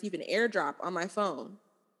 and I receive an airdrop on my phone.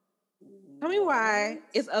 Tell me why What?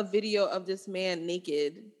 it's a video of this man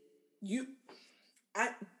naked. You, I,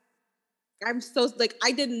 I'm so like,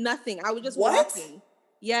 I did nothing. I was just what? walking.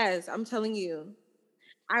 Yes, I'm telling you.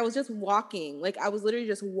 I was just walking. Like I was literally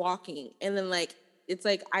just walking. And then like it's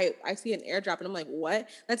like I see an airdrop and I'm like, what?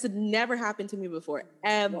 That's never happened to me before.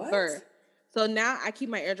 Ever. What? So now I keep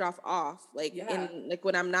my airdrop off. Like Yeah. in like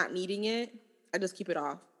when I'm not needing it, I just keep it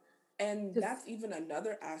off. And that's even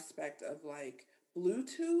another aspect of like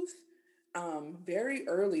Bluetooth. Very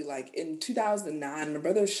early, like in 2009, my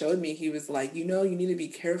brother showed me, he was like, you need to be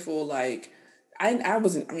careful. Like, I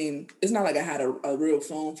wasn't, I mean, it's not like I had a real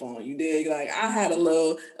phone, you dig? Like, I had a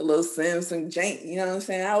little Samsung jank, you know what I'm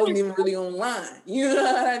saying? I wasn't even really online, you know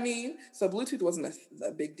what I mean? So Bluetooth wasn't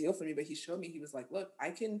a big deal for me, but he showed me, he was like, look,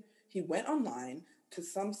 he went online to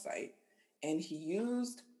some site and he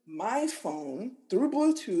used my phone through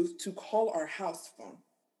Bluetooth to call our house phone.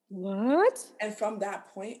 What? And from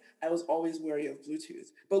that point, I was always wary of Bluetooth.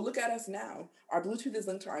 But look at us now. Our Bluetooth is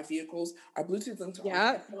linked to our vehicles. Our Bluetooth is linked to our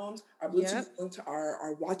headphones. Our Bluetooth is linked to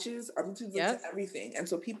our watches. Our Bluetooth is linked to everything. And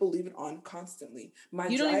so people leave it on constantly. My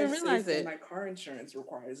You don't even realize safe it. and my car insurance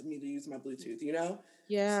requires me to use my Bluetooth, you know?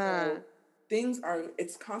 Yeah. So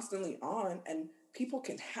it's constantly on and people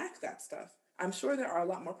can hack that stuff. I'm sure there are a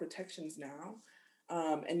lot more protections now.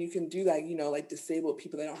 And you can do like, like disable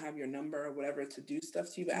people that don't have your number or whatever to do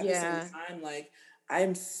stuff to you. But at the same time, like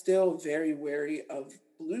I'm still very wary of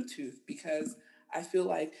Bluetooth because I feel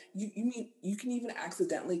like you can even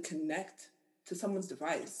accidentally connect to someone's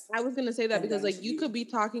device. I was gonna say that because like you could be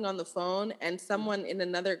talking on the phone and someone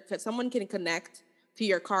can connect to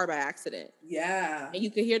your car by accident. Yeah. And you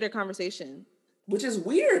could hear their conversation. Which is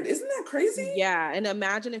weird. Isn't that crazy? Yeah. And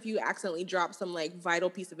imagine if you accidentally drop some like vital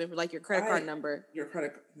piece of information, like your credit card number. Your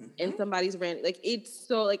credit and somebody's random. Like it's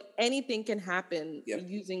so like anything can happen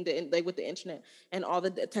using with the internet and all the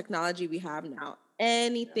technology we have now.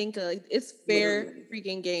 Anything like it's fair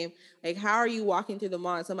freaking game. Like how are you walking through the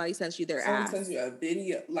mall and somebody sends you their Someone ass? sends you a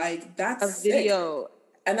video. Like that's a video. Sick.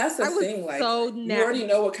 And that's the thing. Like you already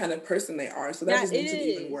know what kind of person they are, so that just makes it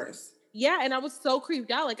even worse. Yeah, and I was so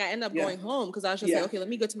creeped out. Like I ended up going home because I was just like, okay, let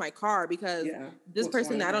me go to my car because this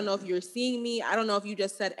person, I don't know if you're seeing me. I don't know if you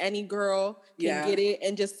just said any girl can get it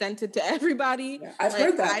and just sent it to everybody. Yeah. I've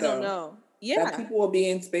heard that. I don't know. Yeah, that people will be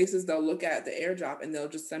in spaces. They'll look at the airdrop and they'll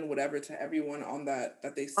just send whatever to everyone on that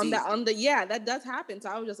they see. That does happen. So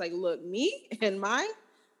I was just like, look, me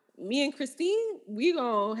and Christine, we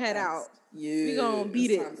gonna head out. Yeah, we gonna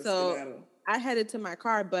beat it. So I headed to my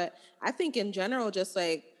car, but I think in general, just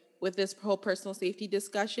like with this whole personal safety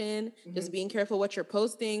discussion, just being careful what you're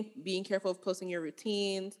posting, being careful of posting your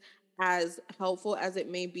routines, as helpful as it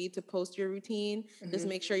may be to post your routine, just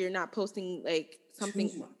make sure you're not posting like something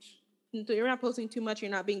too much. So you're not posting too much,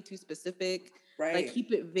 you're not being too specific. Right. Like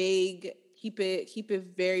keep it vague, keep it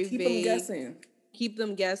very vague. Keep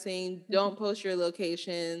them guessing. Don't post your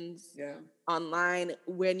locations online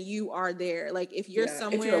when you are there. Like if you're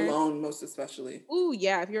somewhere. If you're alone, most especially. Ooh,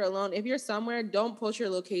 yeah. If you're alone, if you're somewhere, don't post your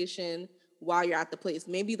location while you're at the place.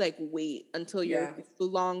 Maybe like wait until you're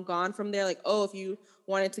long gone from there. Like, oh, if you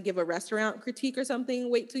wanted to give a restaurant critique or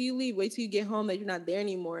something, wait till you leave. Wait till you get home that you're not there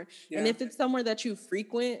anymore. Yeah. And if it's somewhere that you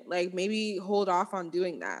frequent, like maybe hold off on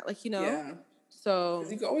doing that. Like, Yeah. So.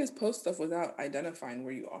 Because you can always post stuff without identifying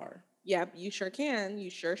where you are. Yep, you sure can. You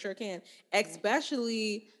sure can.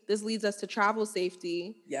 Especially, this leads us to travel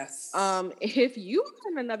safety. Yes. If you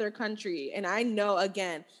are in another country, and I know,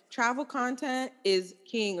 again, travel content is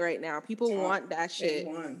king right now. People want that shit.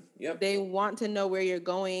 Yep. They want to know where you're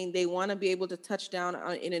going. They want to be able to touch down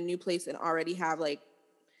in a new place and already have like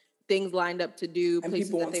things lined up to do. And places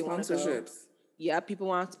people that want they want to go. sponsorships. Yeah, people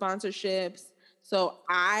want sponsorships. So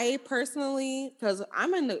I personally, because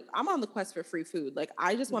I'm on the quest for free food. Like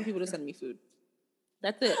I just want people to send me food.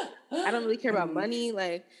 That's it. I don't really care about money.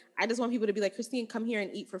 Like I just want people to be like, Christine, come here and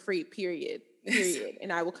eat for free, period. Period.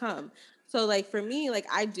 And I will come. So like for me, like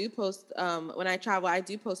I do post when I travel, I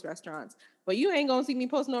do post restaurants. But you ain't gonna see me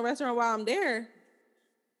post no restaurant while I'm there.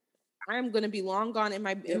 I'm gonna be long gone in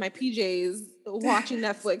my PJs watching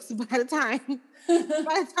Netflix by the time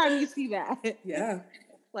you see that. Yeah.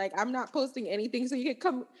 Like I'm not posting anything, so you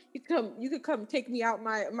could come take me out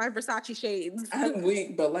my Versace shades. I'm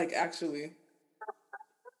weak, but like actually,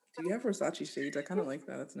 do you have Versace shades? I kind of like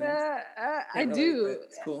that. That's nice. I Can't relate, do. but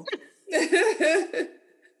it's cool.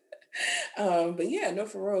 But yeah, no,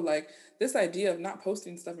 for real. Like this idea of not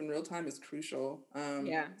posting stuff in real time is crucial.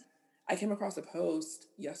 Yeah. I came across a post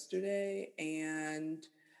yesterday, and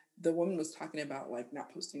the woman was talking about like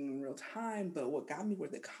not posting in real time. But what got me were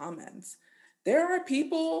the comments. There are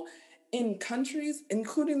people in countries,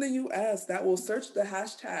 including the US, that will search the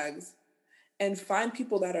hashtags and find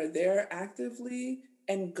people that are there actively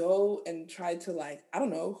and go and try to, like, I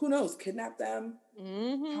don't know, who knows, kidnap them,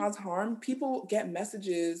 cause harm. People get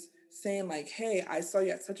messages saying like, hey, I saw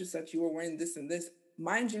you at such and such, you were wearing this and this.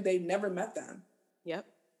 Mind you, they've never met them. Yep.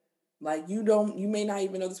 Like you may not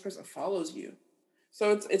even know this person follows you.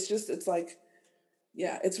 So it's like,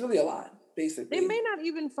 yeah, it's really a lot, basically. They may not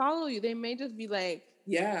even follow you. They may just be like,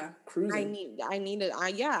 yeah, cruising. I need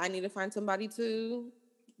to find somebody to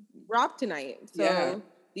rob tonight. So Yeah.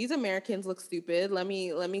 these Americans look stupid. Let me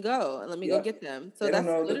go. Let me go get them. So they that's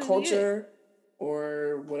don't know the culture it.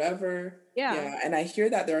 or whatever. Yeah. And I hear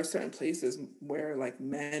that there are certain places where like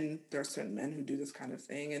there are certain men who do this kind of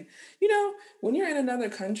thing. And when you're in another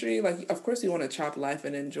country, like of course you want to chop life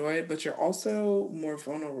and enjoy it, but you're also more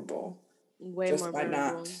vulnerable. Way more by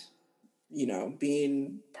vulnerable. not,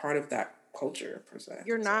 being part of that culture per se.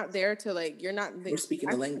 You're not there to like, you're not. We're speaking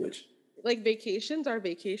the language. Like vacations are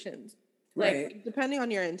vacations. Right. Like depending on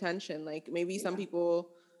your intention, like maybe some people,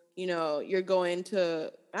 you're going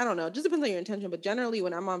to, I don't know, it just depends on your intention. But generally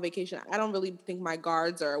when I'm on vacation, I don't really think my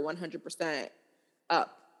guards are 100%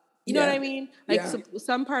 up. You know what I mean? Like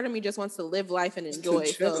some part of me just wants to live life and enjoy.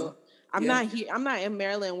 So I'm not here. I'm not in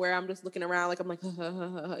Maryland where I'm just looking around like I'm like, you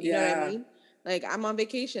know what I mean? Like I'm on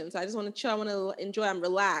vacation. So I just want to chill. I want to enjoy. I'm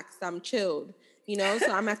relaxed. I'm chilled.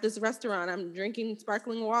 So I'm at this restaurant, I'm drinking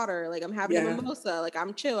sparkling water, like I'm having a mimosa, like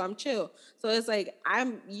I'm chill. So it's like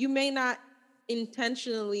you may not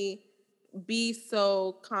intentionally be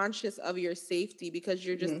so conscious of your safety because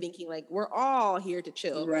you're just thinking like we're all here to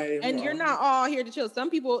chill. Right. And you're not all here to chill. Some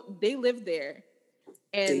people, they live there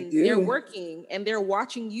and they're working and they're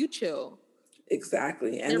watching you chill.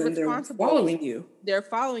 Exactly. And then they're following you. They're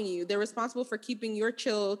following you. They're responsible for keeping your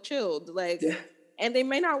chilled. Like and they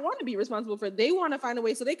may not want to be responsible for it. They want to find a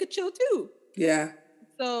way so they could chill too. Yeah.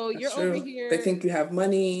 So you're over here. They think you have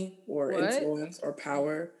money or influence or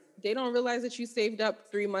power. They don't realize that you saved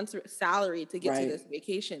up 3 months' salary to get to this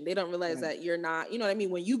vacation. They don't realize that you're not, you know what I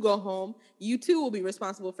mean? When you go home, you too will be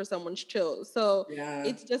responsible for someone's chill. So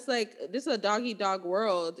it's just like, this is a dog-eat-dog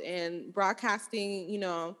world, and broadcasting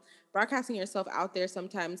yourself out there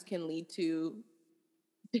sometimes can lead to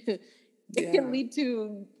can lead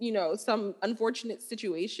to, some unfortunate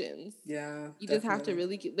situations. Yeah. You just have to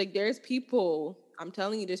really there's people, I'm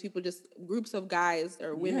telling you, there's people, just groups of guys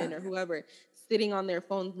or women or whoever sitting on their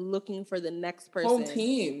phones looking for the next person. Whole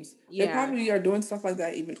teams. They probably are doing stuff like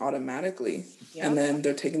that even automatically. And then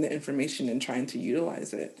they're taking the information and trying to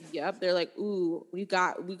utilize it. Yep. They're like, ooh, we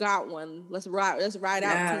got one. Let's ride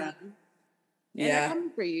out. And they're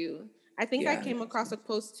coming for you. I think I came across a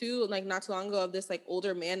post too, like not too long ago, of this like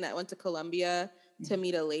older man that went to Colombia to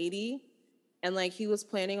meet a lady. And like he was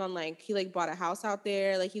planning on he bought a house out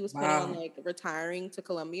there. Like he was planning on retiring to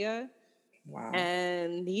Colombia. Wow.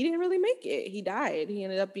 And he didn't really make it. He died. He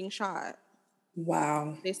ended up being shot.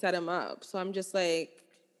 Wow. They set him up. So I'm just like,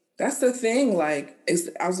 that's the thing. Like,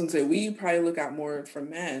 I was gonna say, we probably look out more for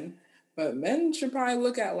men, but men should probably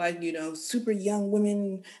look at super young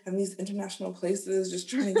women and these international places just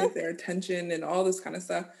trying to get their attention and all this kind of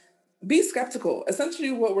stuff. Be skeptical.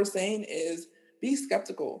 Essentially what we're saying is be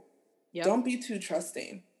skeptical. Yep. Don't be too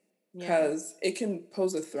trusting because it can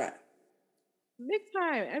pose a threat. Big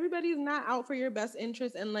time. Everybody's not out for your best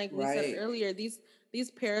interest. And like we said earlier, these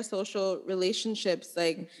parasocial relationships,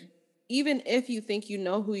 even if you think you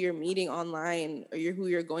know who you're meeting online or who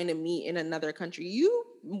you're going to meet in another country, you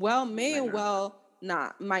might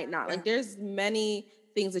not. Yeah. Like there's many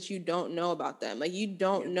things that you don't know about them. Like you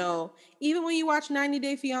don't know, even when you watch 90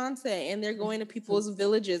 Day Fiance and they're going to people's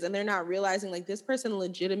villages and they're not realizing like this person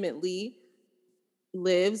legitimately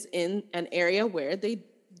lives in an area where they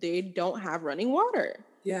they don't have running water.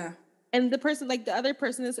 Yeah. And the person, like the other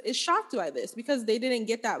person is shocked by this because they didn't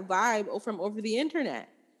get that vibe from over the internet.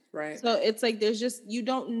 Right. So it's like there's just you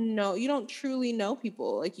don't truly know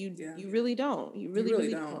people. Like Yeah. you really don't. You You really, really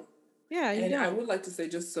really don't. don't. Yeah, you And I don't. would like to say,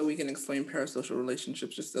 just so we can explain parasocial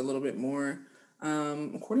relationships just a little bit more,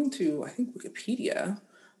 according to, I think, Wikipedia,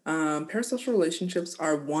 parasocial relationships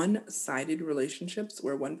are one-sided relationships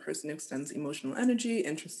where one person extends emotional energy,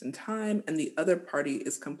 interest, and time, and the other party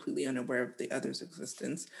is completely unaware of the other's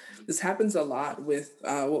existence. This happens a lot with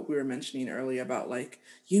what we were mentioning earlier about like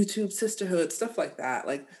YouTube sisterhood, stuff like that,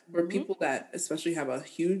 like where Mhm. people that especially have a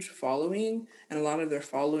huge following and a lot of their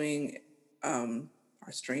following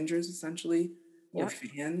are strangers essentially or Yep.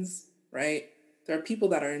 fans, right? There are people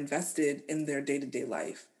that are invested in their day to day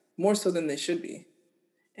life more so than they should be.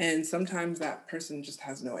 And sometimes that person just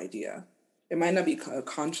has no idea. It might not be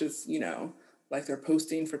conscious, like they're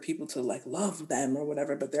posting for people to like love them or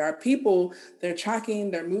whatever, but there are people, they're tracking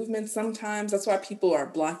their movements sometimes. That's why people are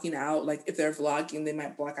blocking out. Like if they're vlogging, they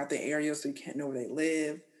might block out the area so you can't know where they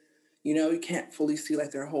live. You can't fully see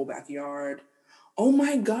like their whole backyard. Oh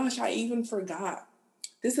my gosh, I even forgot.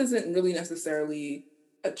 This isn't really necessarily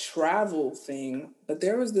a travel thing, but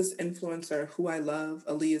there was this influencer who I love,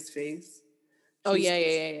 Aaliyah's Face. Oh She's yeah, yeah,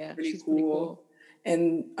 just yeah, yeah. pretty She's pretty cool. cool.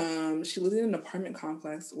 And she lived in an apartment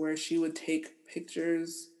complex where she would take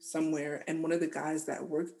pictures somewhere. And one of the guys that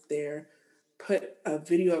worked there put a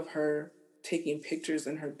video of her taking pictures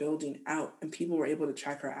in her building out, and people were able to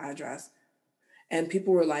track her address. And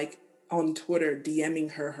people were like on Twitter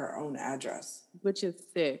DMing her own address. Which is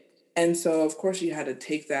sick. And so, of course, she had to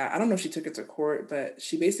take that. I don't know if she took it to court, but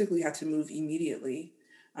she basically had to move immediately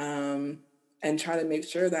um, and try to make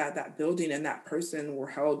sure that that building and that person were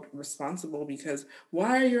held responsible. Because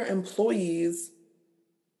why are your employees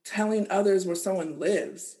telling others where someone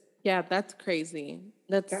lives? Yeah, that's crazy.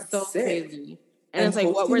 That's That's so sick. crazy. And And it's like,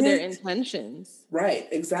 what were posting their it, intentions? right?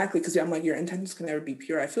 Exactly. Because I'm like, your intentions can never be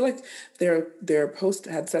pure. I feel like their post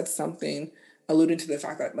had said something alluding to the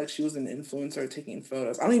fact that like she was an influencer taking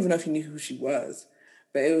photos. I don't even know if he knew who she was,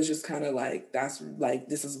 but it was just kind of like that's like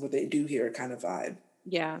this is what they do here kind of vibe.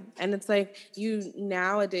 Yeah. And it's like you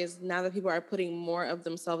nowadays, now that people are putting more of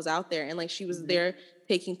themselves out there, and like she was Mhm. there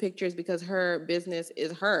taking pictures because her business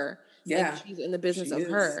is her. Like Yeah, she's in the business she of is.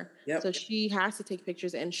 her. So Yep. she has to take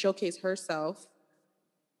pictures and showcase herself.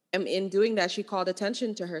 And in doing that, she called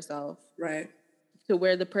attention to herself, Right. to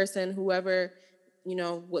where the person, whoever,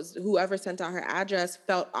 was whoever sent out her address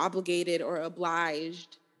felt obligated or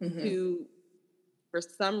obliged Hmm. to, for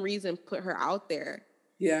some reason, put her out there.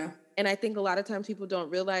 Yeah. And I think a lot of times people don't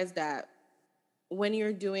realize that when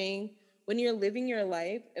you're doing when you're living your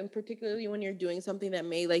life, and particularly when you're doing something that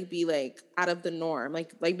may like be like out of the norm,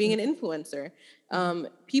 like being an influencer, Hmm.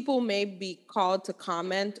 people may be called to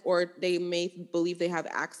comment, or they may believe they have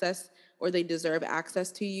access, or they deserve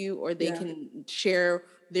access to you, or they Yeah. can share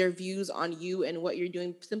their views on you and what you're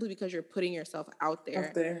doing simply because you're putting yourself out Out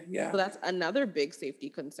there. there. Yeah. So that's another big safety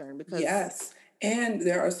concern because Yes. And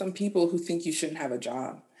there are some people who think you shouldn't have a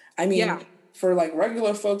job. I yeah, mean, for like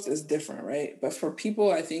regular folks, it's different, right? But for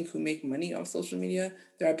people, I think, who make money off social media,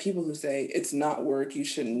 there are people who say it's not work. You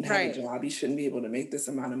shouldn't have a right, job. You shouldn't be able to make this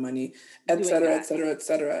amount of money, et doing cetera, et that. cetera, et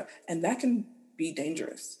cetera. And that can be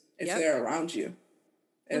dangerous if Yep. they're around you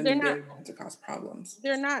Because they're and not they're going to cause problems.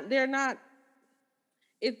 they're not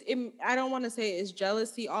I don't want to say it's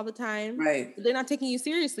jealousy all the time. Right. But they're not taking you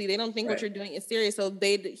seriously. They don't think what Right. you're doing is serious. So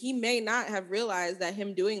he may not have realized that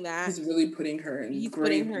him doing that, He's really putting her in he's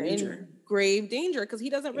putting grave her in danger. grave danger because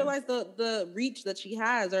he doesn't Yeah. realize the reach that she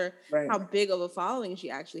has, or Right. how big of a following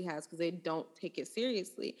she actually has, because they don't take it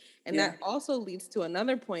seriously. And Yeah. that also leads to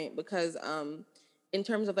another point, because in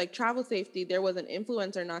terms of like travel safety, there was an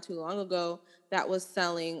influencer not too long ago that was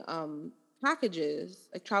selling packages,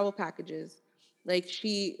 like travel packages. Like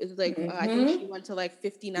she is like, I think she Mm-hmm. went to like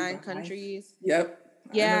 59 Dubai. countries. Yep. I know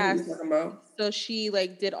what you're Yes. talking about. So she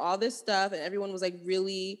like did all this stuff, and everyone was like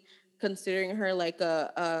really considering her like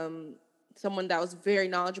a someone that was very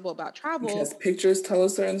knowledgeable about Because travel. pictures tell a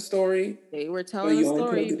certain story, They were but telling a you only put up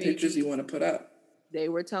story, the pictures you baby. want to put up. They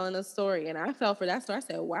were telling a story, and I fell for that story. I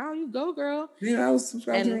said, "Wow, you go, girl!" Man, I was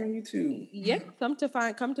subscribed to her And on YouTube. yeah, come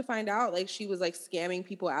to find out, like she was like scamming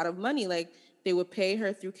people out of money. Like they would pay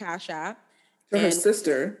her through Cash App, To her and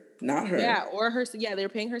sister, not her. yeah, or her, yeah, they were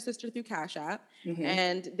paying her sister through Cash App, Hmm.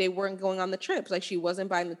 and they weren't going on the trips. Like she wasn't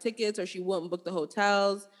buying the tickets, or she wouldn't book the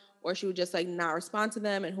hotels, or she would just like not respond to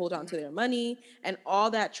them and hold on to their money. And all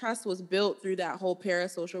that trust was built through that whole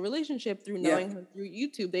parasocial relationship, through knowing Yep. her through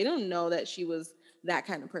YouTube. They don't know that she was that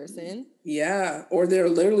kind of person Yeah. Or they're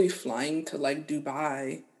literally flying to like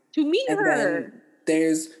Dubai to meet and then her.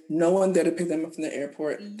 There's no one there to pick them up from the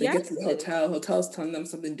airport. They get to the Yes. hotel's telling them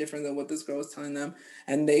something different than what this girl is telling them.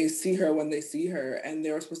 And they see her when they see her. And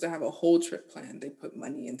they were supposed to have a whole trip planned. They put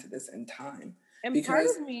money into this in time And part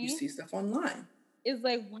because of you me see stuff online. is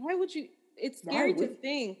like, why would you? It's Why scary to would,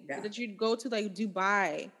 think yeah. that you'd go to like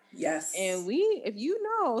Dubai. And Yes. if you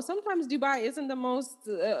know, sometimes Dubai isn't the most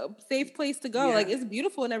safe place to go. Like Yeah. it's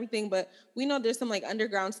beautiful and everything, but we know there's some like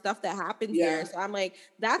underground stuff that happens there. Yeah. So I'm like,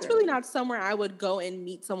 that's There really is. not somewhere I would go and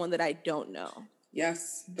meet someone that I don't know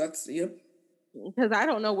Yes. That's, yep. because I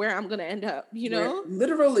don't know where I'm gonna end up. You Where know,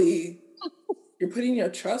 literally you're putting your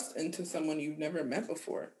trust into someone you've never met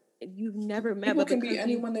before. you've never met, People but can be because you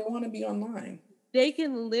anyone they want to be online. they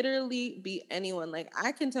can literally be anyone. Like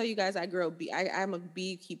I can tell you guys, I'm a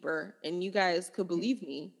beekeeper, and you guys could believe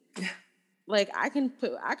me. Yeah. Like I can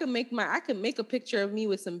make a picture of me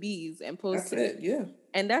with some bees and post That's it. it. Yeah.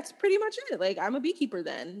 And that's pretty much it. Like I'm a beekeeper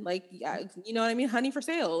then. Like yeah, you know what I mean? Honey for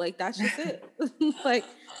sale. Like that's just it. like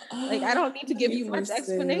like I don't need to give Honey you for much sale, I'll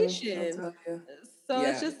explanation. tell you. So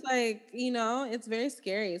it's Yeah. just like, it's very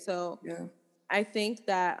scary. So Yeah. I think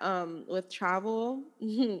that with travel,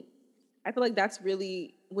 I feel like that's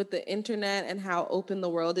really with the internet and how open the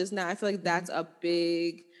world is now. I feel like Mhm. that's a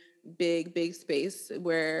big, big, big space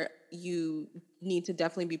where you need to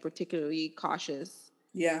definitely be particularly cautious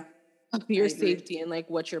Yeah. of I your agree. safety and like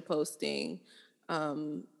what you're posting.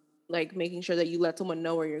 Like making sure that you let someone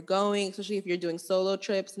know where you're going, especially if you're doing solo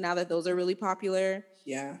trips now that those are really popular.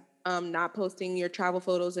 Yeah. Not posting your travel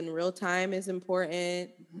photos in real time is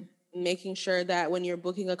important. Mhm. Making sure that when you're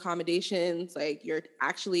booking accommodations, like you're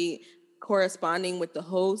actually corresponding with the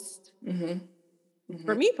host. Mhm.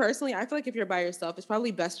 For Mhm. me personally, I feel like if you're by yourself, it's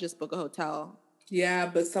probably best to just book a hotel. Yeah,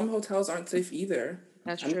 but some hotels aren't safe either.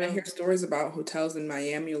 That's I mean, I hear true. stories about hotels in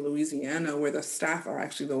Miami or Louisiana where the staff are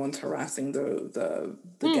actually the ones harassing the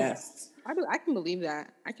Hmm. guests. I can believe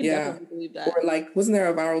that. I can Yeah. definitely believe Or that. like, wasn't there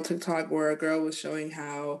a viral TikTok where a girl was showing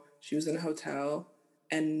how she was in a hotel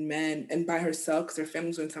and men, and by herself, because her family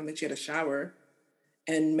was doing something, she had a shower,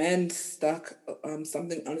 and men stuck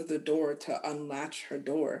something under the door to unlatch her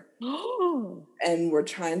door. Oh, And were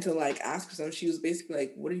trying to like ask her something. She was basically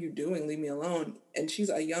like, "What are you doing? Leave me alone." And she's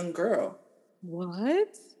a young girl.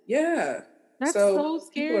 what? Yeah. That's So so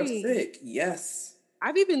people are scary. sick. Yes.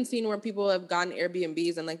 I've even seen where people have gotten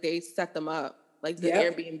Airbnbs and like they set them up, like the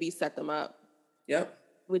Yep. Airbnb set them up, Yep.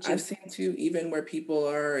 which I've is, seen too, even where people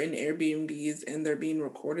are in Airbnbs and they're being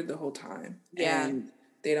recorded the whole time yeah. and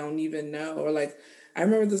they don't even know. Or like, I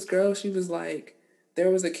remember this girl, she was like,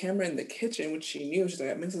 there was a camera in the kitchen, which she knew. She's like,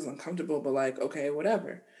 it makes us uncomfortable, but like, okay,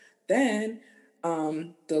 whatever. Then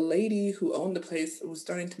the lady who owned the place was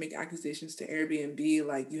starting to make accusations to Airbnb,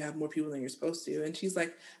 like, you have more people than you're supposed to. And she's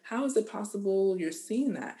like, how is it possible you're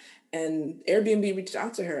seeing that? And Airbnb reached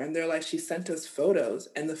out to her and they're like, she sent us photos,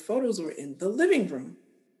 and the photos were in the living room.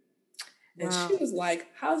 And she Wow. was like,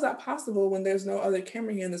 how is that possible when there's no other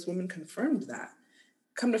camera here? And this woman confirmed that.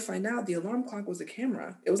 Come to find out, the alarm clock was a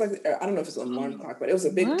camera. It was like, I don't know if it's an alarm clock, but it was a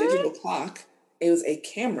big digital What? clock. It was a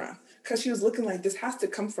camera because she was looking like, this has to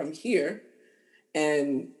come from here.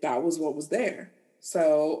 And that was what was there.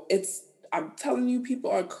 So I'm telling you,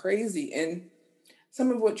 people are crazy. And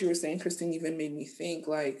some of what you were saying, Christine, even made me think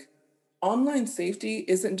like online safety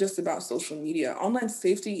isn't just about social media. Online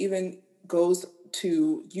safety even goes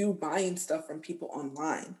to you buying stuff from people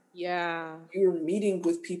online. Yeah. You're meeting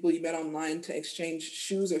with people you met online to exchange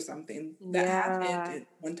shoes or something. That happened Yeah. at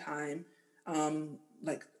one time,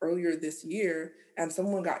 like earlier this year, and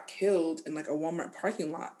someone got killed in like a Walmart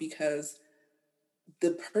parking lot because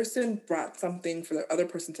the person brought something for the other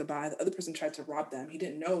person to buy. The other person tried to rob them. He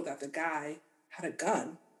didn't know that the guy had a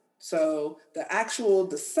gun. So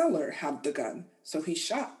the seller had the gun. So he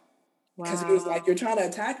shot because he was like, you're Wow. trying to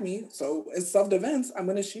attack me. So it's self-defense. I'm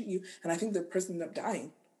going to shoot you. And I think the person ended up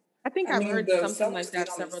dying. I think I I've mean, heard the something seller like stayed that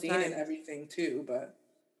on the several scene and times. everything too, but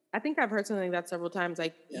I think I've heard something like that several times.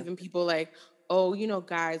 Like yeah. even people like, oh,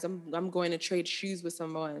 guys, I'm going to trade shoes with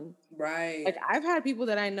someone. Right. Like I've had people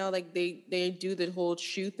that I know, like they do the whole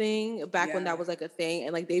shoe thing back when that Yeah. was like a thing,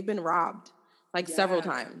 and like they've been robbed like several Yeah.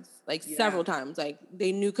 times, like Yeah. several times. Like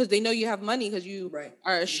they knew because they know you have money because you Right.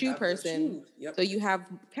 are a You shoe have the person, shoes. Yep. so you have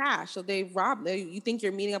cash. So they rob. You think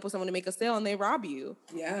you're meeting up with someone to make a sale, and they rob you.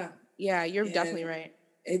 Yeah. Yeah, you're definitely And right.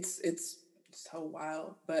 it's so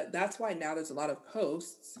wild. But that's why now there's a lot of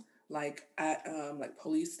posts like at like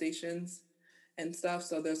police stations and stuff.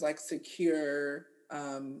 So there's like secure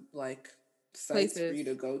like sites for you Places.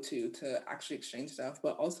 to go to actually exchange stuff.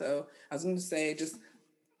 But also I was gonna say, just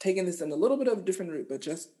taking this in a little bit of a different route, but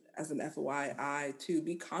just as an FYI to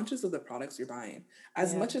be conscious of the products you're buying.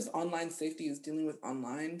 As Yeah. much as online safety is dealing with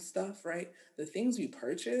online stuff, right? The things you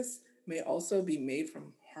purchase may also be made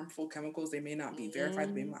from harmful chemicals. They may not be verified.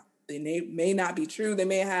 Mm, May not be true. They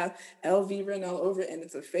may have LV written all over it and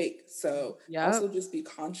it's a fake. So also yep. just be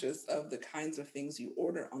conscious of the kinds of things you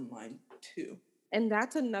order online too. And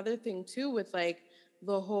that's another thing too with like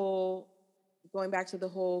the whole going back to the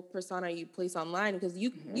whole persona you place online because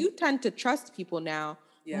Hmm. you tend to trust people now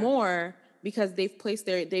Yeah. more because they've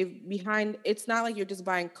behind it's not like you're just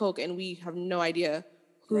buying Coke and we have no idea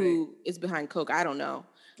Right. who is behind Coke. I don't know.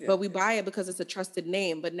 Yeah. But we buy it because it's a trusted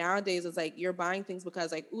name. But nowadays it's like you're buying things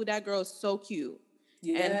because like, ooh, that girl is so cute.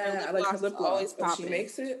 And her Yeah. lip I like her gloss is lip always gloss. Oh, she popping.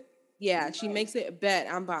 makes it. Yeah, she Right. makes it bet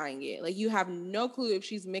I'm buying it. Like you have no clue if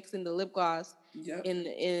she's mixing the lip gloss Yep. in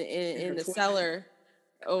In her the toy. cellar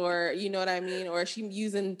or you know what I mean, or she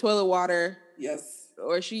using toilet water Yes.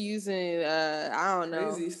 or she using I don't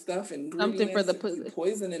know, Crazy stuff, something for ingredients. the It could be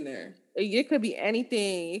poison in there. it could be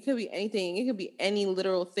anything. It could be anything. It could be any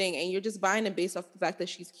literal thing and you're just buying it based off the fact that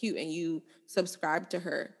she's cute and you subscribe to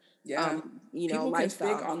her Yeah. People can fake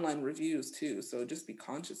lifestyle. online reviews too, so just be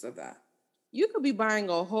conscious of that. You could be buying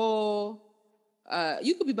a whole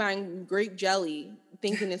you could be buying grape jelly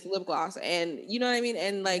thinking it's lip gloss and you know what I mean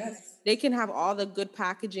and like Yes. they can have all the good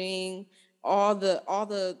packaging all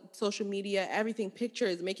the social media everything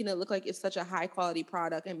pictures making it look like it's such a high quality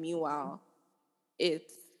product and Mhm. meanwhile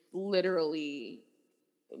it's literally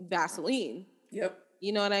Vaseline, Yep.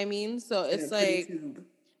 you know what I mean, so In a it's pretty like tube.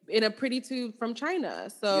 in a pretty tube from China.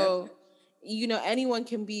 Yep. So, you know, anyone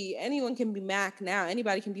can be Mac now.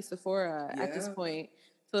 Anybody can be Sephora at this Yeah. point.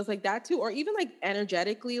 So it's like that too, or even like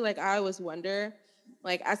energetically. Like I always wonder,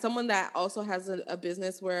 like as someone that also has a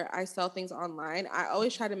business where I sell things online, I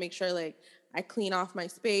always try to make sure like I clean off my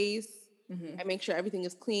space. Hmm. I make sure everything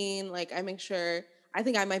is clean. Like I make sure. I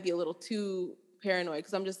think I might be a little too paranoid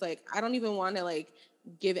because I'm just like I don't even want to like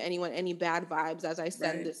give anyone any bad vibes as I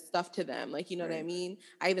send Right. this stuff to them. Like, you know what I Right. mean?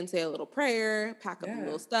 I even say a little prayer, pack up a Yeah.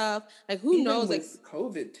 little stuff. Like, who Even knows? Like, with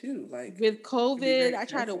COVID too, like with to be COVID, very I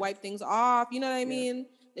try to careful. wipe things off. You know what I Yeah. mean?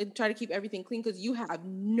 And try to keep everything clean because you have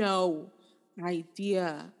no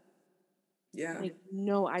idea, Yeah. like,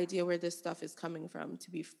 no idea where this stuff is coming from. To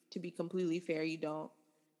be completely fair, you don't.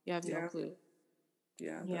 You have no Yeah. clue.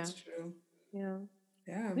 Yeah. Yeah, That's true. yeah.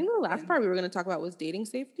 Yeah. I think the last And part we were going to talk about was dating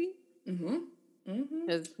safety mm-hmm. Mm-hmm.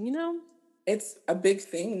 because you know, It's a big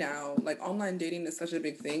thing now. Like online dating is such a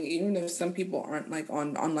big thing. Even if some people aren't like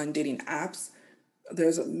on online dating apps,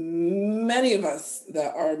 there's many of us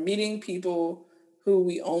that are meeting people who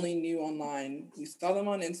we only knew online. We saw them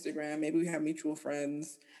on Instagram. Maybe we have mutual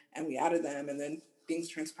friends and we added them, and then things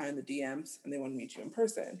transpire in the DMs and they want to meet you in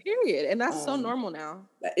person. period. And that's so Um, normal now.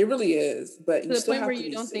 it really is, but To you the still point where have to you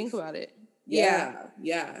be don't think safe. about it. Yeah, Yeah,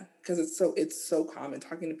 yeah, because it's so common.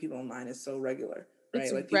 Talking to people online is so regular,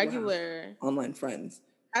 it's right? Like people have regular. online friends.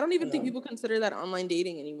 I don't even think Um, people consider that online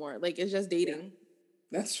dating anymore. Like it's just yeah, dating.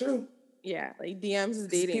 that's true. Yeah, like DMs is 'Cause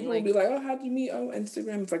dating. people will Like be like, "Oh, how'd you meet?" Oh,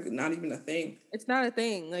 Instagram. It's like not even a thing. it's not a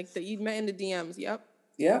thing. Like that you met in the DMs. Yep.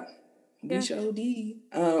 Yep, we Yeah. show D.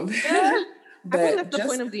 Yeah. I feel like But that's the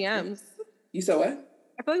point just of yeah, DMs. you said what?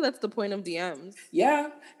 I feel like that's the point of DMs.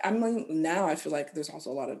 Yeah, I mean now I feel like there's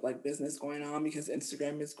also a lot of like business going on because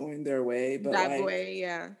Instagram is going their way. But That like, way,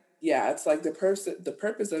 yeah. yeah, it's like the purpose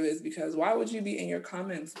of it is because why would you be in your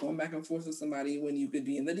comments going back and forth with somebody when you could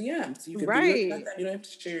be in the DMs? You could video chat Right. that. You don't have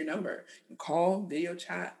to share your number. You call, video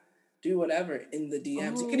chat, do whatever in the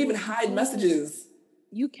DMs. You can even Oh, hide yes. messages.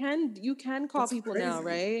 You can call It's people now,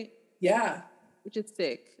 crazy. right? Yeah, Which is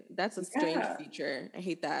sick. That's a strange yeah, feature. I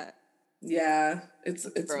hate that. yeah. It's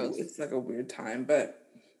gross. It's like a weird time, but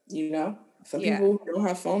you know, some Yeah. people who don't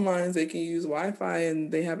have phone lines, they can use Wi-Fi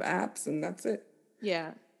and they have apps, and that's it.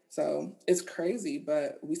 Yeah. So it's crazy,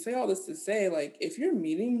 but we say all this to say, like, if you're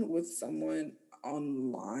meeting with someone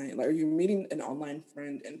online, like, or you're meeting an online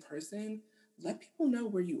friend in person, let people know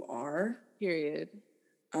where you are. Period.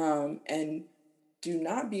 And do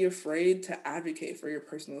not be afraid to advocate for your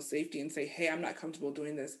personal safety and say, hey, I'm not comfortable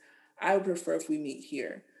doing this. I would prefer if we meet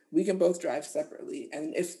here. We can both drive separately.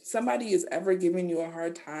 And if somebody is ever giving you a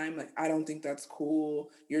hard time, like, I don't think that's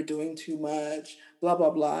cool, you're doing too much, blah, blah,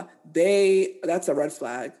 blah, that's a red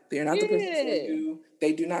flag. They're not the person for Period. you.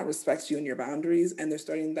 They do not respect you and your boundaries. And they're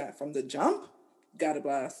starting that from the jump. Got a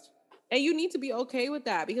blast. And you need to be okay with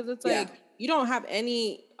that because it's Yeah. like you don't have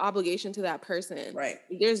any obligation to that person. Right.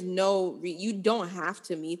 There's no you don't have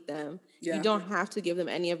to meet them. You Yeah. don't have to give them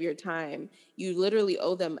any of your time. You literally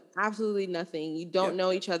owe them absolutely nothing. You don't Yep.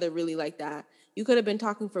 know each other really like that. You could have been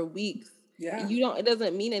talking for weeks. Yeah. you don't, it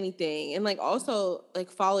doesn't mean anything. And like also like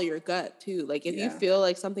follow your gut too. Like if you Yeah. feel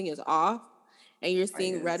like something is off and you're I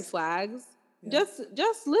seeing red is. flags, Yeah.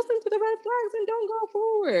 just listen to the red flags and don't go And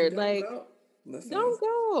forward. don't Like go. Listen. don't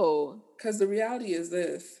go. Because the reality is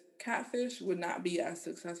this: Catfish would not be as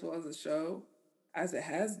successful as a show as it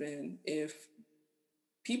has been if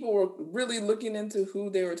people were really looking into who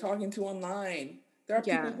they were talking to online. There are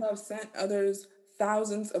people Yeah. who have sent others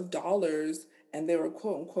thousands of dollars and they were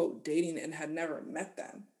quote unquote dating and had never met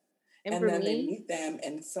them. And And for then they me, meet them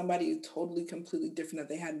and somebody totally completely different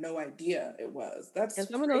that they had no idea it was. and That's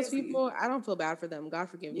some of those crazy. people, I don't feel bad for them. God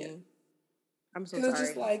forgive Yeah. me. I'm so Because it's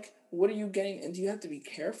just sorry. like, what are you getting? And you have to be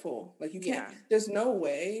careful. Like, you can't, Yeah. there's no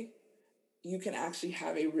way you can actually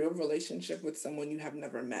have a real relationship with someone you have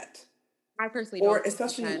never met, I personally or don't think you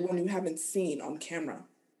especially can. when you haven't seen on camera.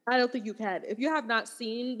 I don't think you can. If you have not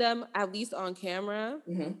seen them at least on camera,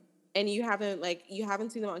 Hmm. and you haven't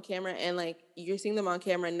seen them on camera and like you're seeing them on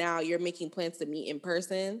camera now, you're making plans to meet in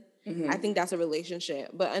person. I Hmm. think that's a relationship.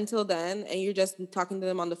 But until then, and you're just talking to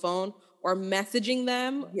them on the phone or messaging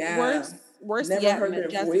them, Yeah. worse Never yet, heard their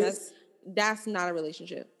just mess. voice. That's not a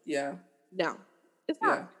relationship. Yeah. No, it's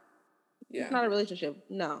not. Yeah. It's Yeah. not a relationship.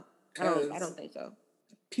 No, I Because don't think so.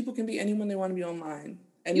 people can be anyone they want to be online. You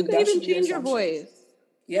And can that even should be your change your assumption. voice.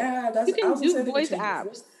 Yeah, You I can was gonna say do they could voice change your apps.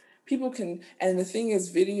 voice. People can, and the thing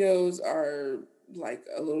is, videos are like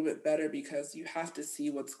a little bit better because you have to see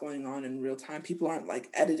what's going on in real time. People aren't like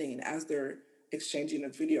editing as they're exchanging a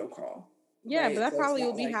video call, Yeah, but right? that So it's probably will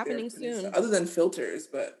not be like they're happening putting stuff soon. other than filters,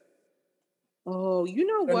 but Oh, you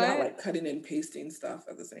know they're not what? like cutting and pasting stuff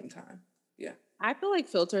at the same time. Yeah, I feel like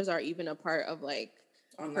filters are even a part of like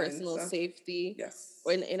online personal stuff. safety or Yes.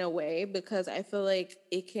 in a way because I feel like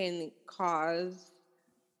it can cause,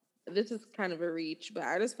 this is kind of a reach, but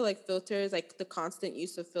I just feel like filters, like the constant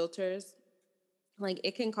use of filters, like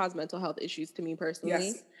it can cause mental health issues to me personally.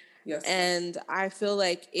 Yes. Yes. And I feel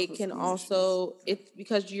like it can Self-esteem issues. also, it's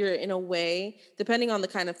because you're in a way, depending on the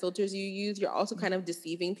kind of filters you use, you're also kind of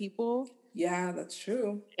deceiving people. Yeah, that's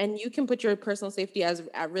true. And you can put your personal safety as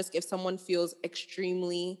at risk if someone feels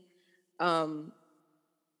extremely um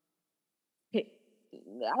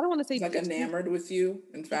I don't want to It's say like enamored with you,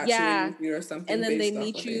 infatuated yeah, with you, or and something then they based off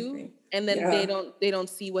meet what they you think. and then Yeah. they don't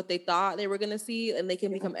see what they thought they were going to see and they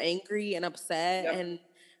can Yeah. become angry and upset Yep. and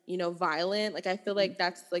violent. Like I feel Mhm. like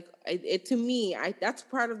that's like it to me, I that's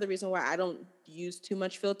part of the reason why I don't use too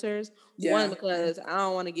much filters. One, Yeah. Yeah. because I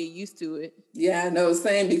don't want to get used to it. Yeah. No,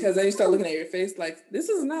 same. Because then you start looking at your face like, this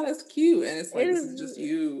is not as cute, and it's It like, this is is, just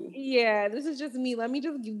you. yeah, this is just me. Let me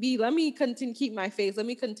continue keep my face. Let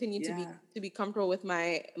me continue Yeah. to be comfortable with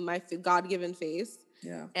my God-given face.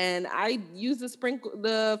 Yeah. And I use the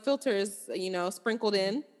filters, sprinkled Mhm.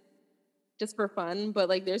 in just for fun, but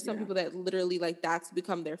like there's some Yeah. people that literally like that's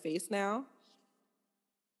become their face now.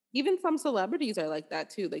 Even some celebrities are like that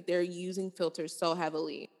too. Like they're using filters so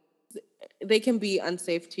heavily. They can be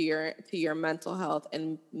unsafe to your mental health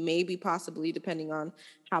and maybe possibly depending on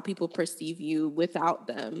how people perceive you without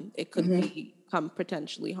them, it could Hmm. become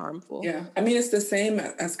potentially harmful. Yeah. I mean, it's the same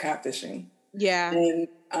as catfishing. Yeah. And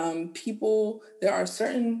there are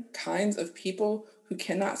certain kinds of people who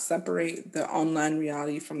cannot separate the online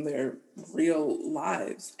reality from their real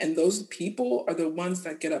lives. And those people are the ones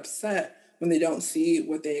that get upset when they don't see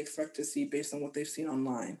what they expect to see based on what they've seen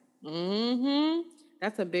online.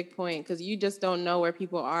 That's a big point because you just don't know where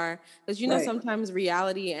people are. Because Right. sometimes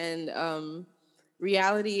reality and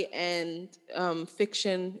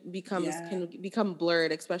fiction Yeah. can become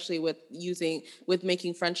blurred, especially with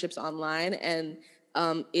making friendships online. And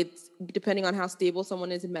it's depending on how stable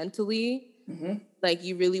someone is mentally. Hmm. Like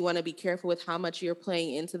you really want to be careful with how much you're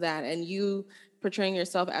playing into that, and you portraying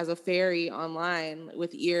yourself as a fairy online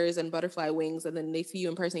with ears and butterfly wings, and then they see you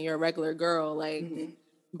in person, you're a regular girl. Like, Hmm.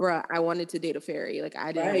 bruh, I wanted to date a fairy. Like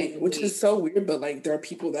I didn't want Right. to Which is date. so weird, but like there are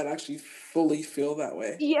people that actually fully feel that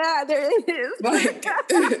way. Yeah, there is. Like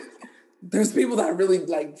there's people that really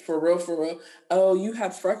like for real, for real. Oh, you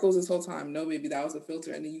have freckles this whole time. No, baby, that was a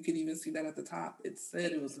filter. And then you could even see that at the top. It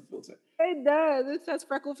said it was a filter. It does. It says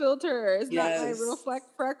freckle filter. It's not my real Yes.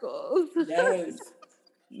 freckles. Yes.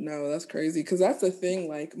 No, that's crazy. Cause that's the thing.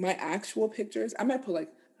 Like my actual pictures, I might put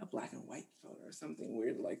like a black and white photo or something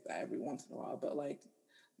weird like that every once in a while, but like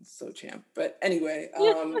it's so champ. But anyway,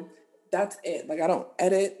 that's it. Like I don't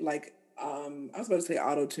edit like I was about to say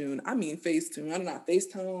auto tune. I mean Facetune. I do not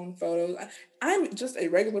Facetune photos. I'm just a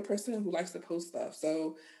regular person who likes to post stuff.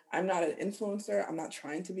 So I'm not an influencer. I'm not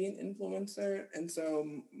trying to be an influencer. And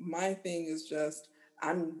so my thing is just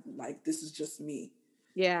I'm like this is just me.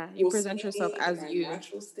 Yeah, you You'll see present yourself me in as my you.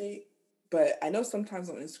 natural state. But I know sometimes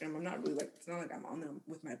on Instagram, I'm not really like, it's not like I'm on them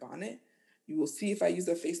with my bonnet. You will see if I use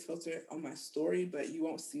a face filter on my story, but you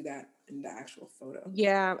won't see that in the actual photo.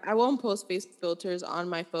 Yeah, I won't post face filters on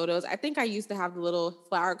my photos. I think I used to have the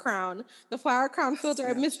flower crown filter.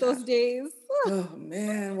 I miss Snapchat. those days. Oh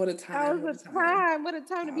man, what a That time! was What a a time! time. What a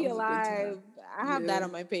time to That be was a good alive. time. I have that Yeah.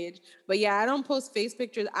 on my page. But yeah, I don't post face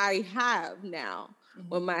pictures. I have now.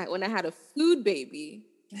 Mhm. When I had a food baby,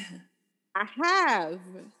 I have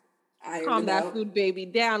Ironed calmed it that out. food baby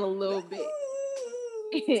down a little bit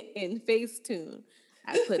in Facetune.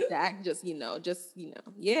 I put that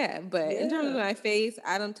yeah. But in terms of Yeah. my face,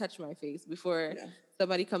 I don't touch my face before Yeah.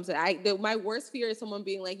 somebody comes in. My worst fear is someone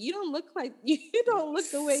being like, "You don't look like you don't look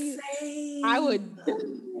the way you." I Same. would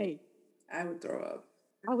die. I would throw up.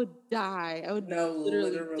 I would die. I would No,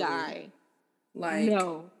 literally literally. die. Like,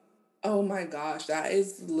 No, oh my gosh, that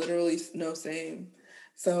is literally no same.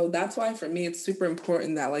 So that's why for me it's super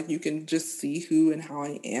important that like you can just see who and how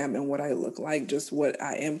I am and what I look like, just what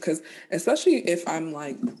I am. Cause especially if I'm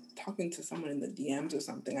like talking to someone in the DMs or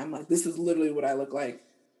something, I'm like, this is literally what I look like.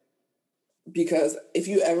 Because if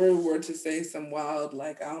you ever were to say some wild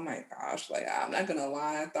like, oh my gosh, like I'm not gonna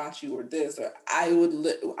lie, I thought you were this, or I would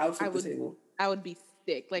I flip the would table. I would be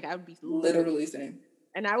sick. Like I would be literally Literally sick. saying.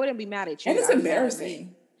 And I wouldn't be mad at And you. it's I'd be mad at me.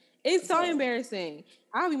 embarrassing. It's so So embarrassing.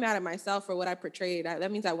 I'll be mad at myself for what I portrayed.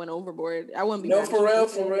 That means I went overboard. I wouldn't be no, mad at for you for real,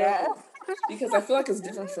 for saying that. real. Because I feel like it's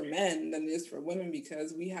different for men than it is for women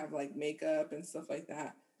because we have like makeup and stuff like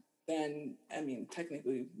that. Then I mean,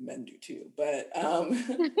 technically men do too, but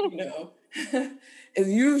you know, it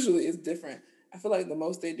usually is different. I feel like the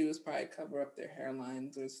most they do is probably cover up their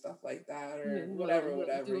hairlines or stuff like that, or whatever,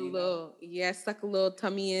 Do a you know. little, yeah, suck a little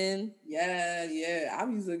tummy in. Yeah, yeah. I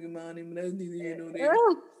be sucking money, but that's neither here nor there.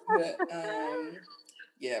 But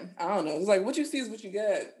yeah, I don't know. It's like what you see is what you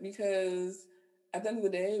get because at the end of the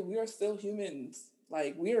day, we are still humans.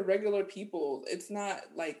 Like we are regular people. It's not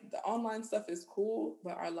like the online stuff is cool,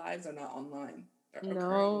 but our lives are not online. They're occurring in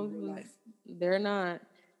real No, life. they're not.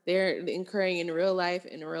 They're incurring in real life,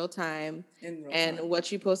 in real time. In real And time.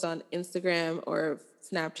 what you post on Instagram or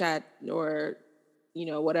Snapchat or,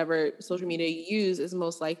 whatever social media you use is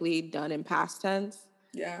most likely done in past tense.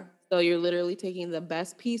 Yeah. So you're literally taking the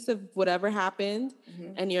best piece of whatever happened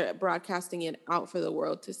Mm-hmm. and you're broadcasting it out for the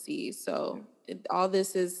world to see. So Yeah. all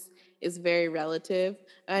this is very relative.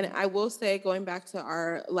 And Mm-hmm. I will say, going back to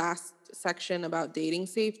our last section about dating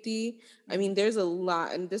safety, I mean, Mm-hmm. there's a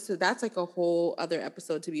lot, and that's like a whole other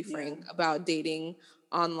episode, to be frank, Yeah. about dating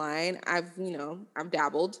online. I've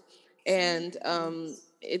dabbled, and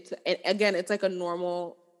it's like a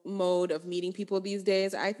normal mode of meeting people these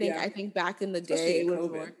days. I think Yeah. back in the Especially day in it was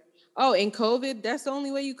COVID. more. Oh, in COVID, that's the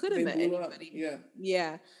only way you could have They met blew up. anybody. Yeah.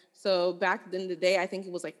 Yeah. So back in the day, I think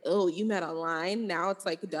it was like, oh, you met online. Now it's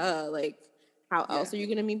like, duh, like how Yeah. else are you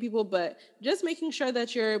going to meet people? But just making sure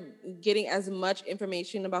that you're getting as much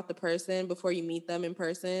information about the person before you meet them in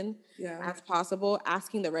person Yeah. as possible,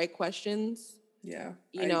 asking the right questions, Yeah.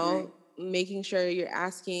 I agree. making sure you're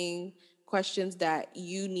asking questions that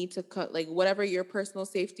you need to cut, like whatever your personal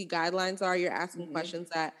safety guidelines are, you're asking Mm-hmm. questions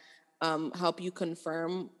that help you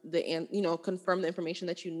confirm confirm the information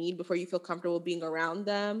that you need before you feel comfortable being around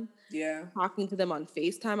them. Yeah. Talking to them on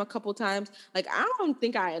FaceTime a couple times. Like I don't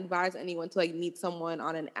think I advise anyone to like meet someone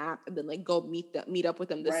on an app and then like go meet up with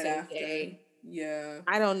them the Right same after. day. Yeah.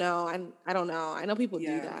 I don't know. I don't know. I know people do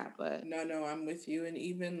Yeah. that, but No, I'm with you. And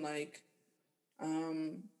even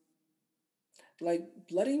um, like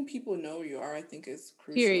letting people know where you are, I think is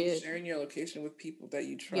crucial. period. Sharing your location with people that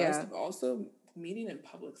you Yeah. trust, but also meeting in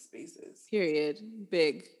public spaces. Period.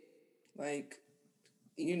 Big. Like,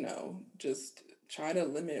 just try to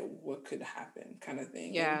limit what could happen kind of thing.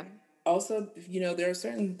 And Yeah. also, there are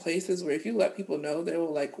certain places where if you let people know, they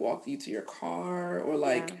will like walk you to your car or Yeah.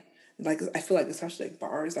 like I feel like especially like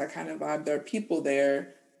bars, that kind of vibe. There are people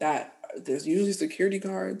there that there's usually security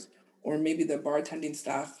guards or maybe the bartending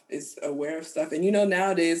staff is aware of stuff. And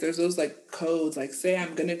nowadays there's those like codes like say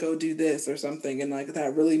I'm gonna go do this or something and like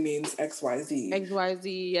that really means XYZ.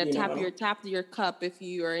 XYZ. Yeah. You know? Tap your cup if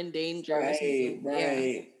you are in danger or Right, something. Yeah.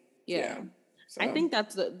 right. Yeah. Yeah. I So think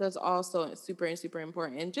that's also super super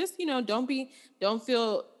important. And just don't be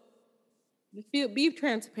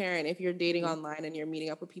transparent if you're dating mhm. online and you're meeting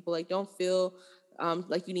up with people. Like don't feel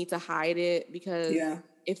like you need to hide it, because Yeah,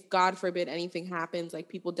 if God forbid anything happens, like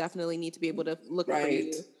people definitely need to be able to look for right.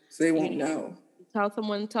 you. So they You won't know,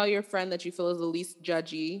 know. tell your friend that you feel is the least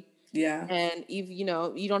judgy. Yeah. And if you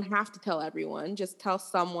don't have to tell everyone, just tell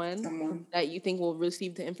someone Someone. that you think will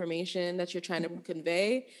receive the information that you're trying to Mhm.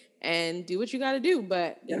 convey, and do what you got to do.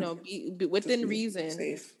 But Yeah. be Just within be reason.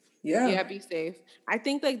 safe. Yeah. Yeah, be safe. I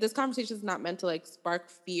think like this conversation is not meant to like spark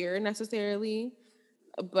fear necessarily.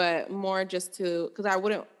 but more just to, because I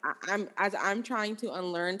wouldn't, I'm trying to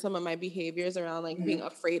unlearn some of my behaviors around like being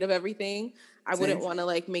afraid of everything. I wouldn't Same. want to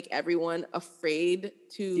like make everyone afraid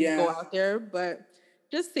to go Yeah. out there, but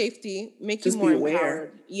just safety, make you Just be more aware.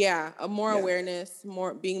 empowered. Yeah, a more Yeah. awareness,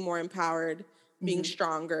 being more empowered, being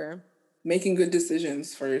stronger. Making good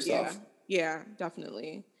decisions for Yeah, yourself. yeah,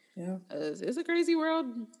 definitely. Yeah. It's a crazy world.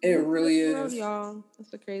 It It's a really crazy world, is. y'all.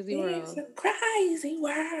 It's a crazy It's world. a crazy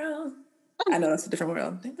world. I know that's a different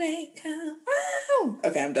world.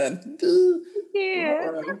 Okay, I'm done.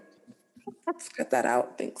 Yeah, Let's cut that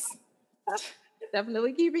out. Thanks.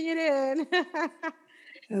 definitely keeping it in. I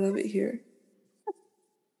love it here.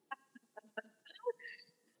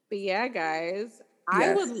 But yeah, guys, I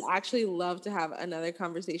Yes. would actually love to have another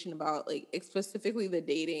conversation about like specifically the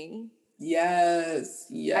dating. Yes.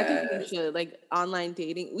 I think we Yes. should, like, online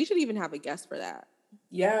dating. We should even have a guest for that.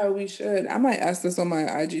 Yeah, we should. I might ask this on my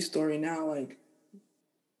IG story now. Like,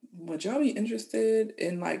 would y'all be interested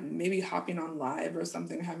in like maybe hopping on live or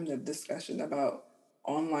something, having a discussion about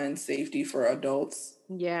online safety for adults?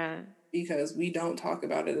 Yeah. Because we don't talk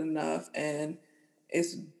about it enough and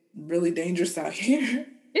it's really dangerous out here.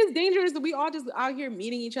 It's dangerous that we all just out here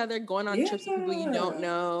meeting each other, going on trips with people you don't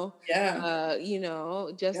know. Yeah. You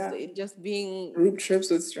know, just being Group trips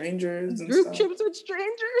with strangers and group stuff. trips with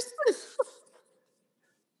strangers.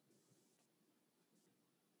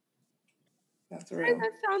 That's real.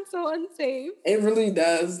 That sounds so unsafe. It really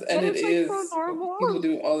does. And it it's like is. so normal. People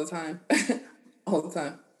do all the time. All the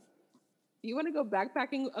time. You want to go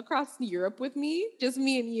backpacking across Europe with me? Just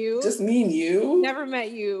me and you? Just me and you? Never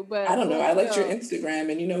met you, but I don't know. I liked your Instagram,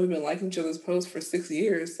 and we've been liking each other's posts for 6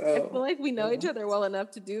 years. So I feel like we know each other well enough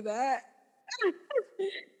to do that. Do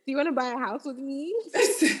you want to buy a house with me?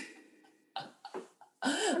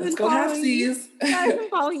 Let's go halfsies. I've been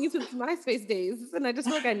following you since MySpace days, and I just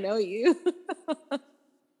feel like I know you.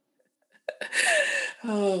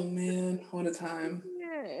 Oh man, what a time!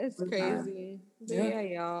 Yeah, it's crazy. Yeah,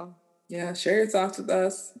 y'all. Yeah, share your thoughts with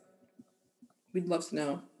us. We'd love to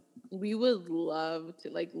know. We would love to,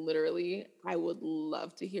 like, literally, I would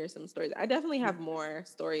love to hear some stories. I definitely have more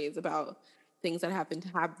stories about things that happened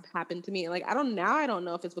to me. Like, I don't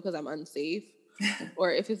know if it's because I'm unsafe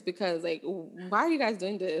or if it's because, like, why are you guys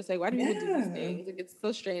doing this? Like, why do people do these things? Like, it's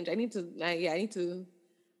so strange. I need to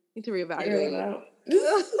reevaluate.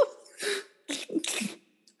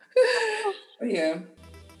 Yeah.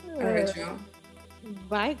 All right, y'all.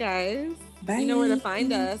 Bye, guys. Bye. You know where to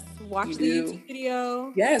find us. Watch the YouTube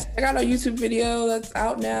video. Yes, check out our YouTube video that's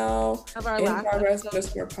out now. Of our In last Progress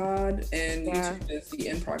episode. _pod, and YouTube is the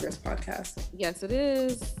In Progress podcast. Yes, it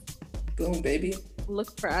is. Boom, baby.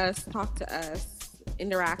 Look for us, talk to us,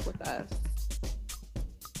 interact with us.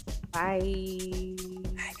 Bye.